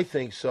 I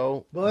think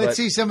so. Well, let's but-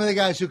 see some of the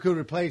guys who could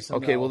replace him.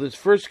 Okay, though. well, this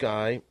first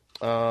guy,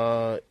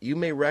 you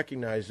may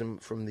recognize him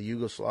from the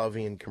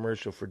Yugoslavian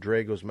commercial for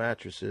Drago's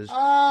mattresses.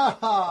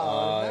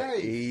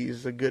 nice.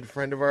 He's a good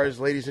friend of ours,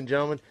 ladies and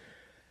gentlemen.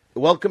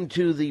 Welcome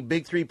to the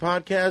Big Three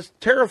podcast,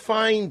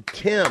 Terrifying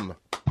Tim.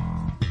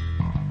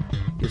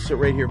 You sit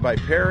right here by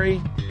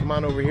Perry. Come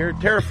on over here.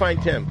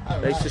 Terrifying Tim.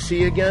 Nice to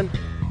see you again.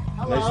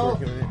 Hello. Nice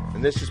working with you.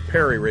 And this is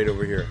Perry right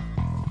over here.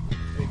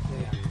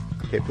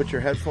 Okay, put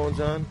your headphones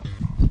on.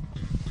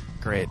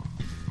 Great.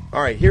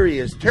 All right, here he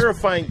is.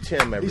 Terrifying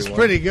Tim, everyone. He's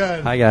pretty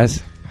good. Hi,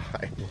 guys.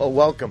 Hi. Well,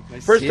 welcome.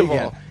 Nice to First see you of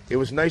all, again. it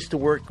was nice to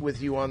work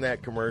with you on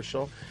that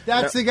commercial.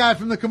 That's the guy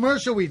from the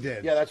commercial we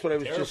did. Yeah, that's what I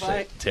was just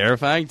saying.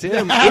 Terrifying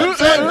Tim. Ooh.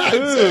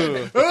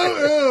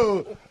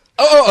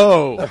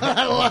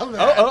 I love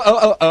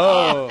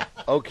that.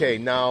 Okay,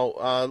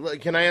 now,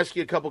 can I ask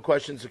you a couple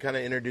questions to kind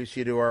of introduce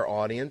you to our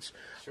audience?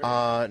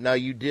 Sure. Now,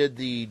 you did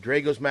the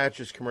Drago's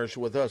Mattress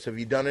commercial with us. Have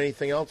you done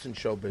anything else in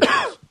show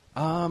business?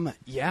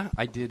 Yeah,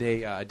 I did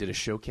a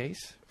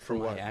showcase for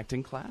what? my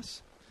acting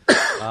class.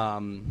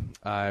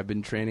 I've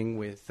been training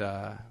with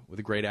a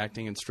great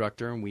acting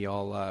instructor, and we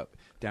all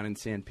down in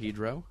San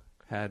Pedro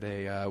had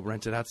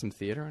rented out some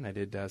theater, and I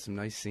did some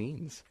nice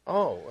scenes.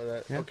 Oh,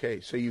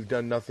 okay. So you've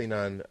done nothing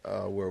on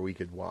where we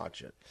could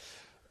watch it?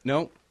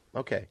 No,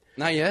 Okay.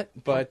 not yet,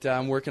 but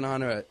I'm working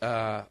on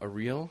a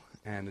reel,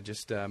 and I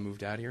just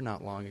moved out here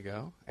not long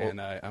ago,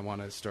 and I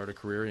want to start a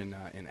career in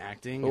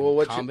acting, Well, and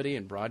what's your- comedy,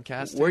 and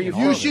broadcasting. Where and you-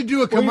 all You of should it.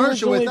 do a Where you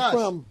commercial with originally us.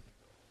 from?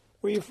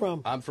 Where you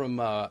from? I'm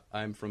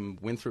from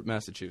Winthrop,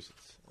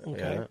 Massachusetts.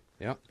 Okay.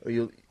 Yeah, Oh,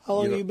 you, How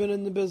long you have you been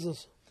in the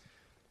business?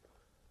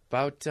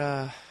 about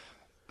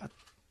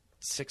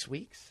 6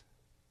 weeks.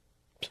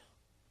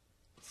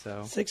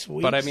 So 6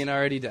 weeks. But I mean,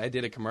 I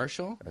did a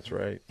commercial, That's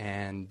right.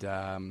 and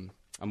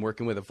I'm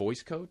working with a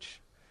voice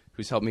coach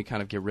who's helped me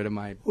kind of get rid of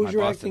my Who's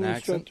your Boston acting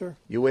accent. instructor?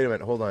 You wait a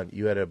minute. Hold on.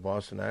 You had a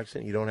Boston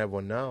accent. You don't have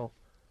one now.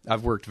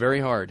 I've worked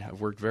very hard.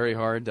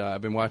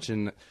 I've been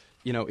watching.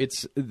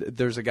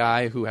 There's a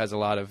guy who has a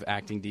lot of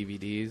acting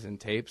DVDs and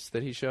tapes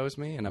that he shows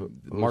me, and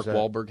Mark that?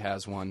 Wahlberg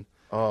has one.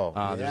 Oh,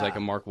 There's like a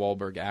Mark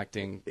Wahlberg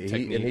acting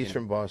technique. and he's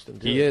from Boston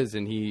too. He is,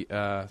 and he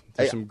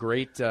there's some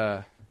great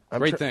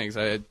things.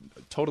 I had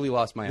totally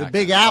lost my The accent.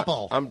 Big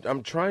Apple.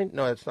 I'm trying.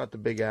 No, it's not the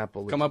Big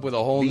Apple. Come up with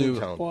a whole new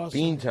Beantown.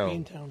 Boston.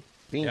 Beantown. Beantown.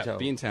 Yeah, Beantown.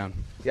 Beantown.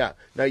 Yeah.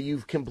 Now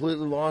you've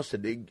completely lost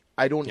it.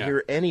 I don't Yeah.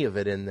 hear any of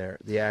it in there.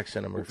 The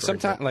accent I'm referring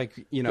Sometimes, to. like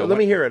Let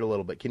me hear it a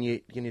little bit. Can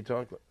you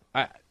talk?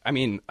 I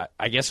mean,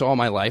 I guess all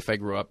my life I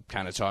grew up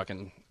kind of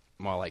talking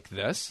more like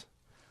this,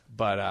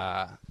 but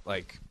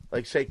like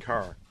say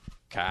car.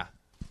 ka.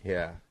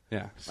 Yeah.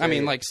 Yeah, Say I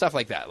mean, it. like stuff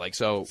like that. Like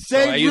so.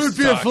 Say so I used root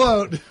to beer talk-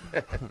 float.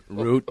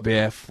 Root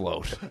beer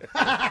float.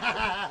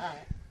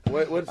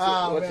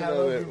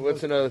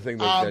 What's another thing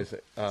those guys say?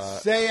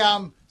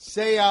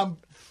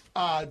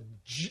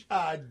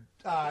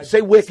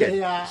 Say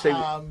wicked. Say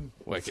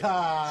Wicked.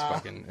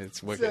 Ah.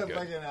 It's wicked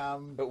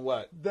good.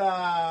 what?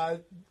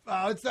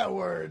 What's that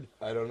word?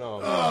 I don't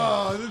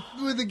know.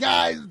 With the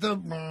guys. I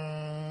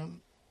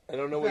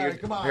don't know what Perry, you're.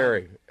 come on.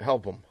 Perry,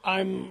 help him.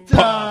 I'm.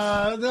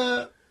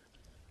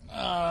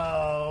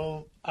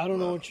 I don't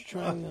know what you're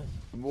trying to.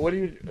 What do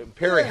you,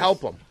 Perry?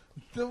 Help him.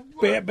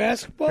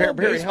 Basketball. Perry,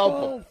 baseball,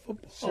 help him.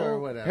 Football. Sure,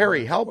 whatever.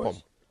 Perry, help him.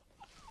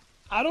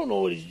 I don't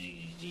know what.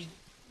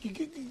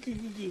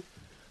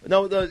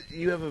 No,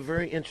 you have a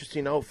very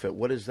interesting outfit.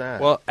 What is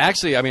that? Well,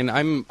 actually, I mean,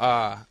 I'm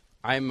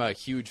a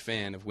huge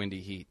fan of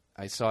Windy Heat.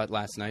 I saw it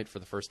last night for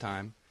the first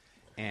time,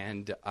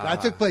 and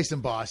That took place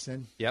in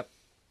Boston. Yep.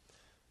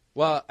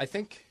 Well, I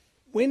think.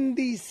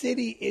 Windy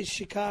City is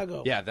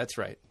Chicago. Yeah, that's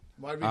right.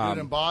 Why did we do it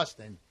in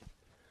Boston?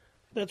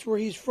 That's where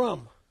he's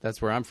from.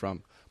 That's where I'm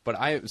from.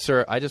 But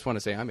sir, I just want to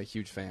say I'm a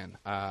huge fan.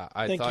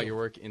 I Thank thought you. your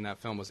work in that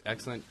film was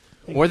excellent.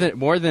 More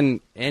than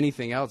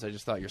anything else, I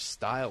just thought your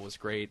style was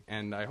great,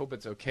 and I hope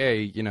it's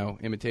okay. You know,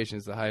 imitation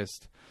is the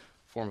highest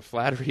form of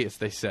flattery, as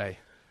they say.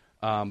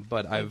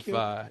 But I've you.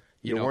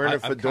 You're wearing a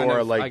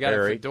fedora like I got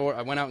Barry. a fedora.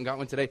 I went out and got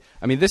one today.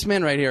 I mean, this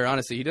man right here,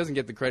 honestly, he doesn't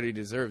get the credit he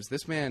deserves.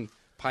 This man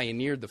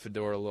pioneered the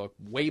fedora look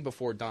way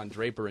before Don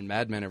Draper and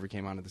Mad Men ever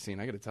came onto the scene.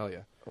 I got to tell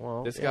you,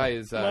 this guy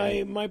is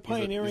My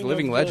pioneering. he's a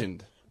living of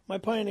legend. My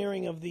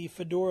pioneering of the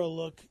fedora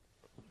look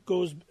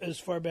goes as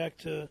far back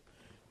to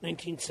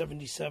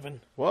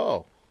 1977.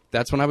 Whoa.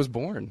 That's when I was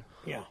born.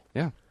 Yeah.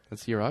 Yeah,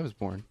 that's the year I was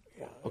born.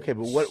 Okay,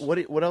 but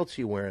what else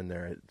are you wearing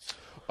there? It's,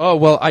 Oh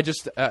well, I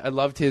just I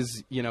loved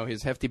his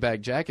his hefty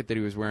bag jacket that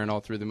he was wearing all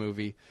through the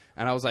movie,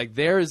 and I was like,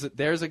 there's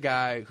a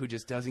guy who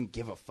just doesn't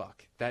give a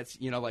fuck. That's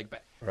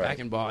back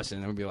in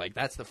Boston, I would be like,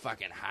 that's the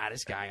fucking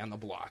hottest guy on the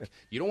block.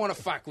 You don't want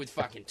to fuck with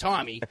fucking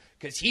Tommy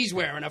because he's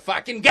wearing a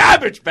fucking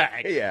garbage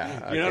bag.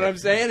 Yeah, you know okay. what I'm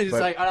saying? And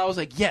But- and I was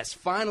like, yes,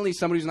 finally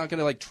somebody's not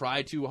gonna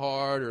try too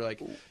hard or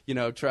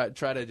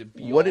try to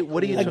be What all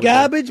do you A think?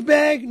 garbage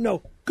bag?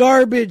 No,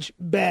 garbage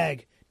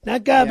bag,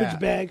 not garbage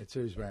bag. That's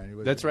who he's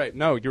wearing. That's right.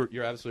 No,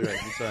 you're absolutely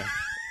right. I'm sorry.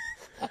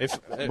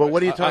 But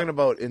what are you talking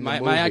about in the my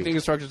movie? acting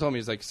instructor told me,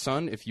 he's like,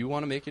 son, if you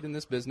want to make it in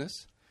this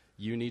business,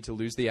 you need to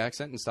lose the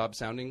accent and stop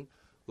sounding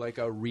like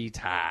a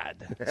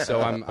retard.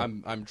 So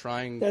I'm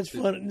trying. That's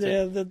fun.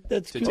 Yeah,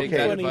 that's to cute take and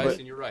that funny, advice, but-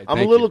 and you're right. I'm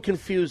Thank a little you.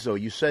 confused though.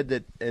 You said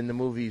that in the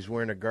movie he's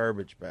wearing a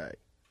garbage bag.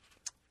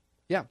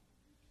 Yeah,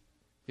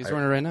 he's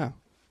wearing it right now.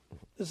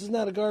 This is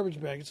not a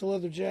garbage bag. It's a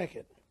leather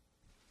jacket.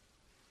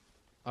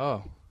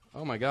 Oh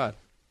my God.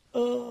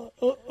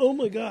 Oh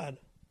my God.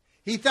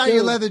 He thought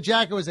your leather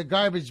jacket was a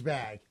garbage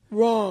bag.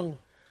 Wrong.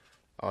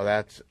 Oh,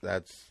 that's Is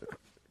kind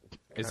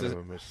this- of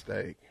a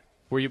mistake.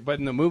 Were you? But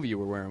in the movie, you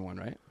were wearing one,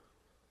 right?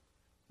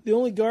 The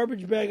only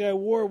garbage bag I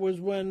wore was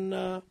when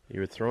You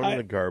were thrown in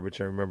the garbage.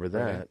 I remember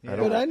that. Yeah. I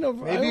don't. But I know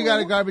Maybe you got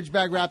a garbage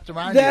bag wrapped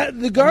around that you.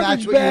 the and garbage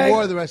that's what bag. you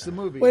wore the rest of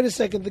the movie. Wait a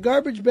second. The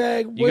garbage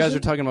bag. You guys are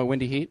wasn't- talking about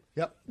Windy Heat.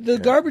 Yep. The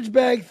garbage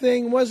bag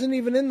thing wasn't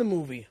even in the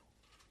movie.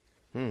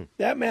 Hmm.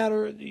 That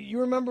matter.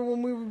 You remember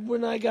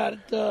when I got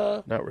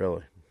Not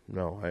really.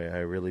 No, I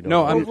really don't.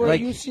 No, I'm over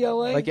like at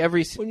UCLA? like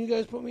every when you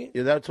guys put me.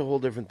 Yeah, that's a whole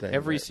different thing.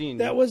 every right? scene.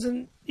 That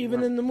wasn't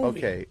even in the movie.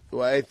 Okay.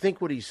 Well, I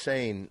think what he's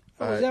saying.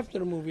 That was after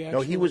the movie. Actually.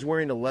 No, he was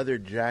wearing a leather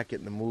jacket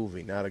in the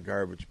movie, not a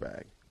garbage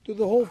bag. through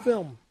the whole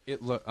film.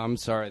 I'm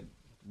sorry.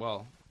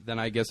 Well, then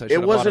I guess I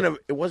should. It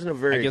wasn't a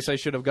very. I guess I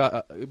should have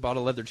bought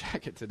a leather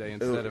jacket today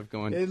instead of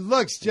going. It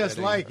looks just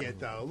like it,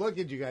 though. Look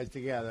at you guys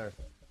together.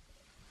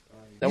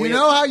 Now You we-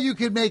 know how you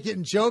could make it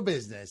in show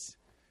business?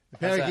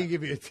 Perry that? can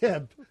give you a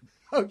tip.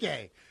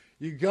 Okay.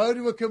 You go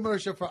to a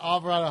commercial for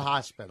Alvarado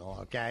Hospital,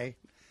 okay?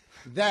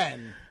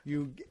 Then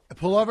you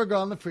pull over a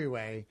girl on the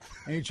freeway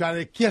and you try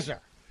to kiss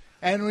her.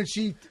 And when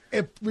she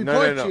reports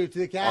No. you to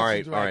the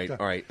casting all right.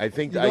 director. I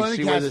think You go in I the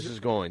see where this casting- is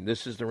going.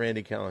 This is the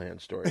Randy Callahan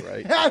story,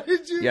 right? How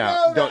did you yeah.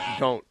 know that?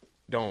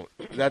 Don't.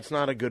 That's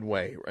not a good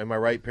way. Am I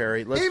right, Perry?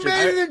 He made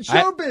it in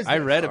show business. I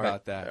read All right,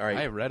 about that. all right.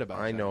 I read about.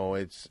 I that. know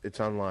it's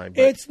online.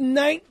 But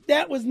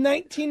That was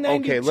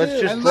 1992. okay,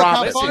 let's just And look drop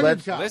how it. far Let's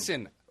you've come.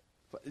 Listen,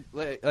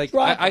 like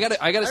Drop I gotta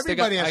stick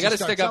up. Everybody has I to gotta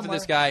start stick up for somewhere.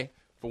 this guy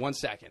for 1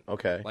 second.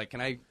 Okay. Like,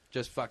 can I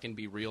just fucking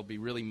be real? Be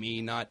really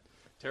me, not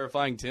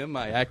terrifying Tim,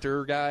 my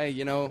actor guy.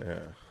 You know. Yeah.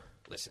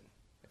 Listen,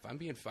 if I'm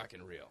being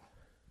fucking real,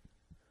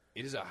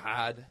 it is a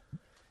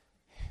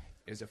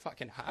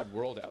fucking hard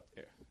world out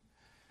there.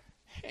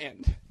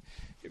 And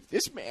if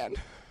this man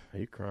Are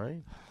you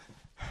crying?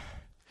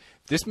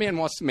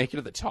 wants to make it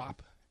to the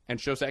top and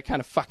shows that kind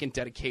of fucking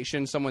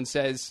dedication, someone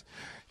says,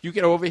 you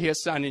get over here,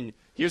 son, and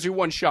here's your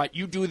one shot.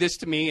 You do this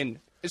to me and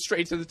it's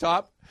straight to the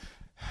top.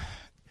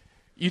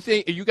 You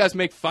think you guys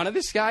make fun of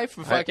this guy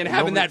for fucking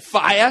having nobody- that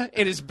fire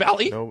in his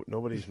belly? No,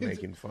 nobody's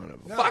making fun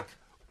of him. Fuck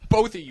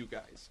both of you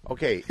guys.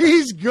 Okay.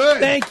 He's good.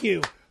 Thank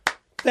you.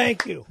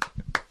 Thank you.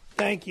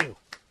 Thank you.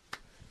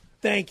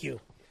 Thank you.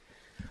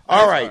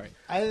 All right.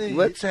 I think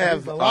Let's have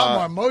he's a lot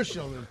more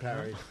emotional than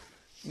Perry.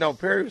 No,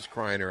 Perry was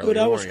crying earlier.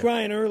 But I was weren't you?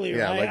 crying earlier.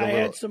 Yeah, like a I little-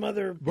 had some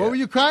other. What were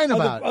you crying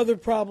about? Other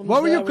problems.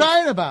 What were that you I was-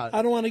 crying about?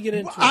 I don't want to get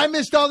into. I it.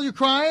 missed all your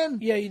crying?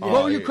 Yeah, you did.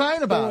 What were you yeah.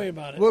 crying about? Don't worry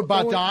about it. What, about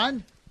Don't worry-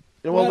 Don?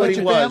 Well, About what he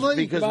your was family?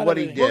 because About what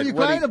he everything. did. What were you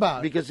crying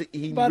about? Because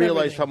he About realized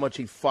everything. how much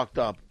he fucked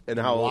up and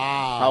how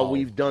Wow. how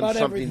we've done About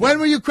something. everything. When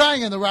were you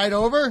crying? On the ride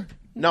over?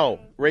 No,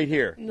 right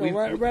here. No,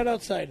 right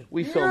outside.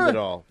 We filmed it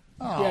all.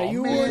 Oh, Yeah,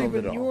 you man. weren't Filmed it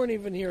even. all. You weren't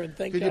even here. And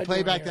thank Could God you play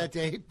weren't back here. that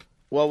tape?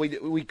 Well,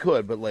 we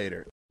could, but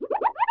later.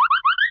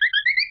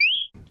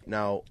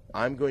 Now,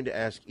 I'm going to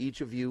ask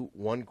each of you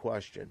one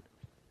question,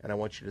 and I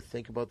want you to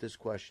think about this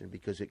question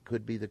because it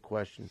could be the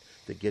question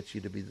that gets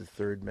you to be the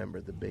third member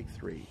of the Big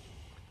Three.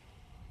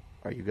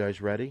 Are you guys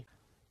ready?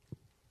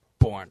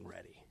 Born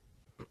ready.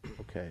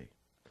 Okay.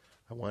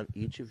 I want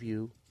each of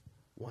you,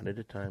 one at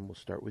a time. We'll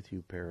start with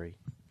you, Perry.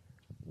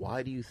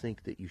 Why do you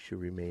think that you should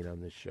remain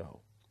on this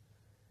show?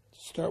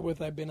 Start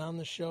with, I've been on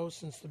the show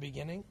since the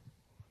beginning,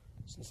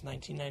 since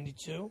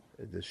 1992.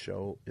 This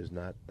show is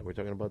not. We're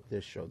talking about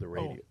this show, the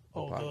radio, the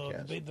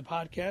podcast. The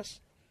podcast.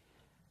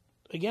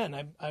 Again,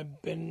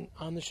 I've been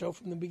on the show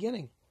from the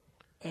beginning,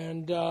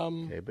 and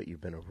Okay, but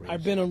you've been a racist,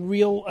 I've been a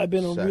real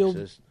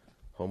sexist,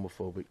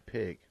 homophobic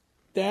pig.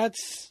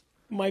 That's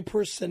my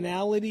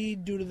personality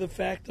due to the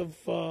fact of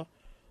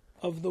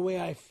the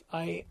way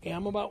I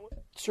am about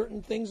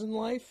certain things in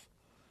life.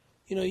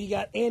 You know, you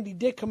got Andy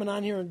Dick coming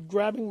on here and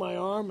grabbing my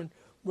arm and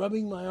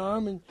rubbing my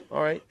arm and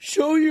All right.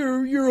 show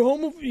your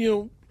homo. You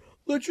know,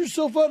 let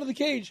yourself out of the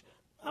cage.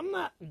 I'm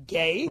not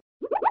gay.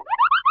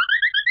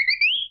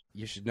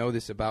 You should know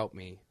this about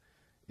me,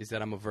 is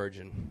that I'm a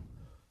virgin.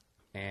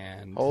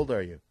 And How old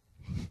are you?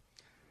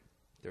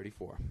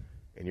 34.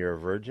 And you're a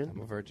virgin?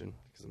 I'm a virgin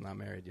because I'm not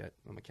married yet.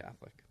 I'm a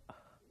Catholic.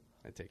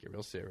 I take it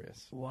real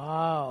serious.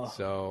 Wow.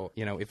 So,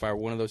 you know, if I were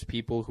one of those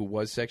people who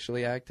was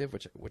sexually active,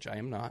 which I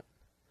am not,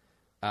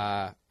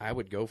 I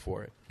would go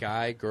for it.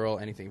 Guy, girl,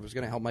 anything. If it was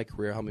going to help my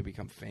career, help me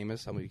become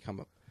famous, help me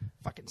become a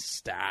fucking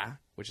star,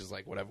 which is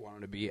like what I've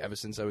wanted to be ever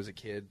since I was a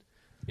kid,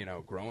 you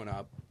know, growing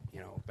up, you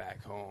know,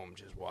 back home,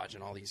 just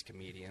watching all these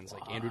comedians.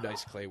 Like Andrew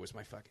Dice Clay was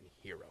my fucking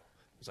hero.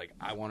 It was like,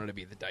 I wanted to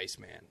be the Dice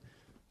Man,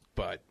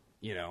 but,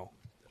 you know,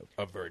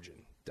 a virgin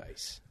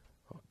Dice.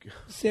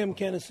 Sam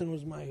Kinison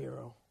was my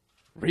hero.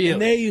 Really?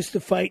 And they used to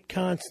fight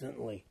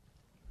constantly.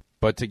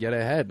 But to get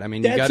ahead, I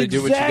mean, you got to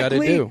do what you got to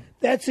do.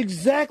 That's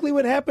exactly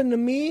what happened to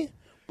me,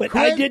 but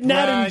I Quit did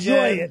not enjoy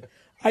bragging. it.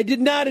 I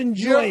did not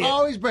enjoy You're it.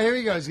 always, here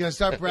he goes. He's going to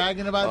start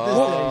bragging about this.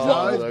 Oh, thing. He's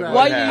always look bragging. what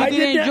Why happened.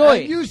 you didn't did enjoy not-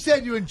 it? You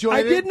said you enjoyed I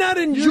it. did not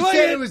enjoy You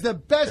said it. it was the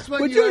best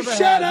one Would you you ever shut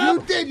had. up?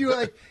 You did. You were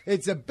like,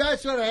 it's the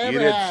best one I ever had. You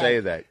did say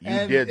that. You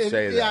And did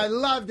say that. Yeah, I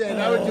loved it.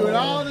 I would do it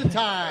all the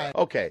time.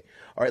 Okay.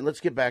 All right,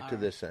 let's get back to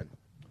this then.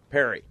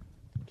 Perry,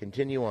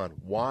 continue on.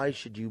 Why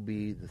should you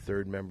be the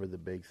third member of the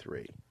Big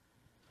Three?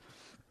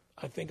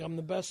 I think I'm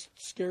the best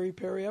Scary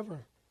Perry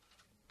ever.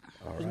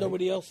 There's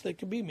nobody else that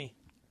could be me.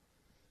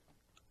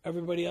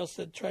 Everybody else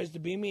that tries to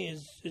be me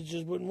it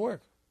just wouldn't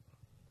work.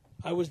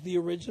 I was the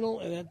original,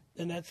 and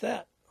that's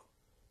that.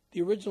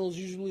 The original is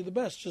usually the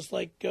best, just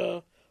like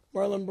Marlon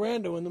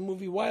Brando in the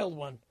movie Wild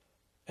One.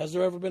 Has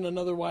there ever been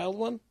another Wild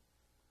One?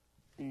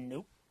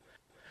 Nope.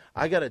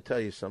 I got to tell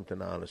you something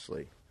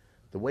honestly.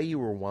 The way you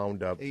were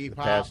wound up the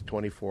Pop. past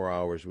 24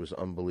 hours was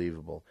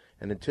unbelievable.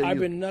 And I've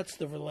been nuts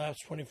for the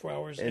last 24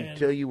 hours.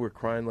 until you were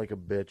crying like a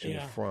bitch in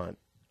Yeah. the front,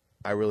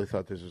 I really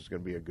thought this was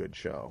going to be a good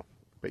show.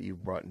 But you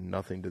brought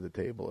nothing to the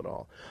table at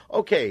all.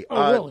 Okay,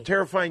 really?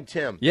 Terrifying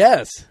Tim.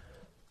 Yes.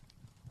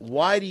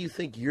 Why do you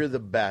think you're the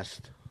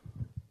best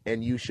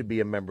and you should be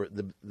a member,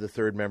 the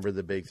third member of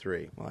the Big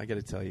Three? Well, I got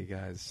to tell you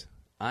guys,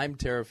 I'm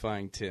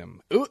Terrifying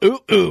Tim. Ooh, ooh,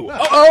 ooh.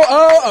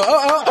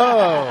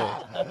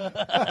 Oh.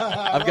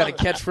 I've got a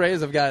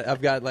catchphrase.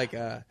 I've got like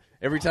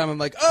every time I'm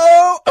like,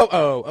 oh.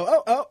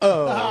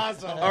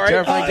 Awesome. All right.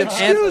 Terrifying Tim.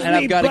 Excuse And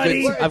me, I've got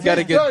buddy. I've got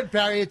a good, Good,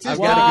 Perry. It's I've his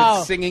got a Wow.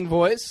 good singing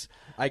voice.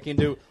 I can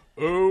do,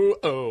 That's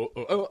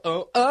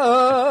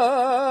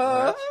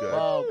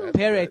good. That's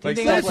Perry, I good. think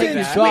they Like got like Listen,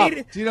 a that. job.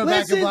 sweetie, Do you know Back in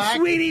listen, Black?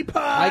 sweetie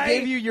pie. I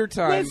gave you your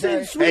time. Listen,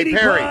 Hey, sweetie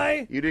Perry,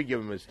 pie. you did give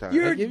him his time.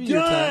 You're give you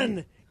your time.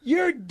 done.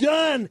 You're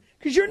done.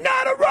 Because you're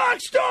not a rock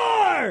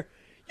star.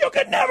 You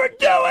could never do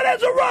it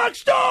as a rock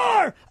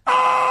star.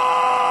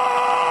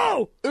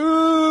 Oh!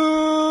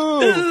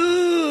 Ooh.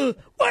 Ooh.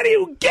 What are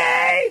you,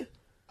 gay?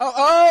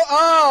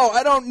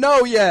 I don't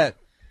know yet.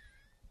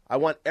 I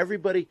want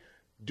everybody,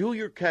 do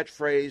your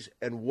catchphrase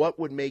and what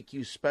would make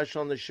you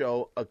special on the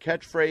show, a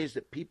catchphrase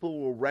that people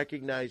will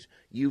recognize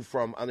you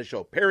from on the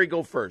show. Perry,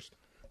 go first.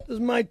 This is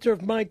my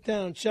turf, my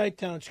town,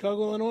 Chi-Town,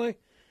 Chicago, Illinois.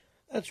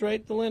 That's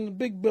right, the land of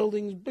big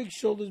buildings, big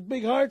shoulders,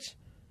 big hearts,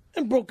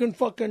 and broken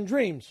fucking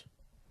dreams.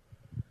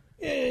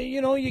 Yeah,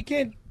 you know, you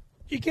can't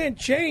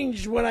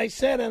change what I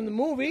said in the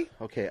movie.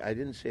 Okay, I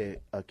didn't say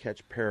a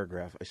catch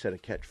paragraph. I said a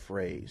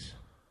catchphrase.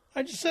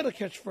 I just said a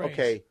catchphrase.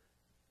 Okay,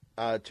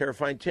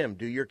 Terrifying Tim,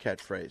 do your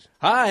catchphrase.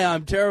 Hi,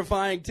 I'm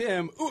Terrifying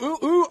Tim. Ooh.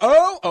 What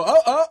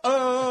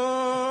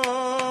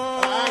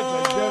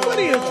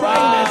are you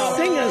trying to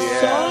sing a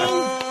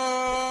song?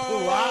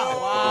 Wow.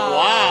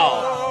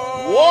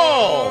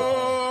 Whoa.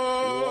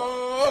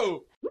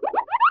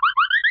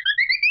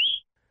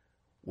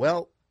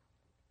 Well,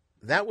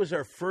 that was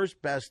our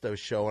first Best of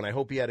show, and I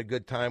hope you had a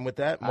good time with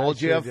that. Mole,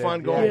 did you have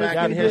fun going Yes,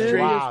 back in we did.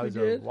 history? Wow, Yes,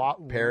 we did.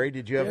 Perry,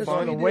 did you have Yes, fun?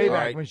 we The did. Wayback All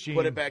right, Machine.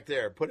 Put it back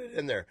there. Put it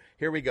in there.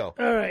 Here we go.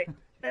 All right,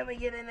 let me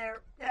get in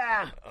there.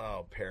 Ah.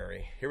 Oh,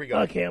 Perry. Here we go.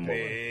 Okay, I'm over.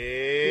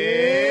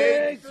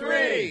 Big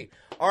Three.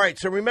 All right,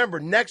 so remember,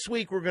 next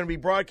week we're going to be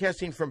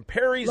broadcasting from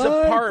Perry's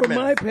Live apartment.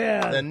 from my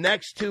pad. The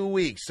next 2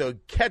 weeks. So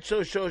catch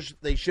those shows.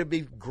 They should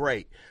be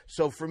great.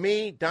 So for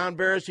me, Don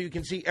Barris, who you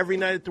can see every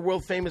night at the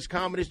world-famous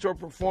Comedy Store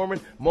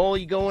performing. Mole,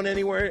 you going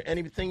anywhere?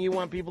 Anything you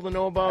want people to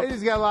know about? I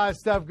just got a lot of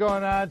stuff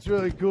going on. It's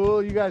really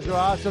cool. You guys are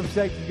awesome.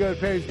 Psyched to go to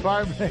Perry's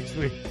apartment next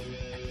week.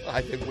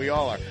 I think we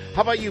all are.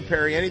 How about you,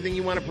 Perry? Anything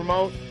you want to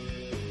promote?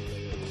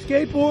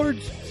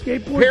 Skateboards.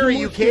 Perry,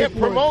 and you more can't skateboards.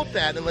 promote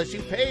that unless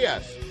you pay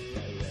us.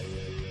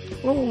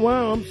 Oh,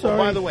 wow, I'm sorry. Oh,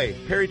 by the way,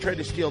 Perry tried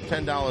to steal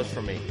 $10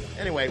 from me.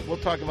 Anyway, we'll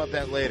talk about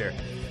that later.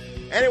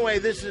 Anyway,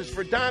 this is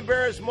for Don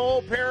Barris,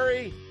 Mole,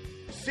 Perry.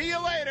 See you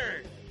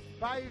later.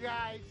 Bye, you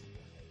guys.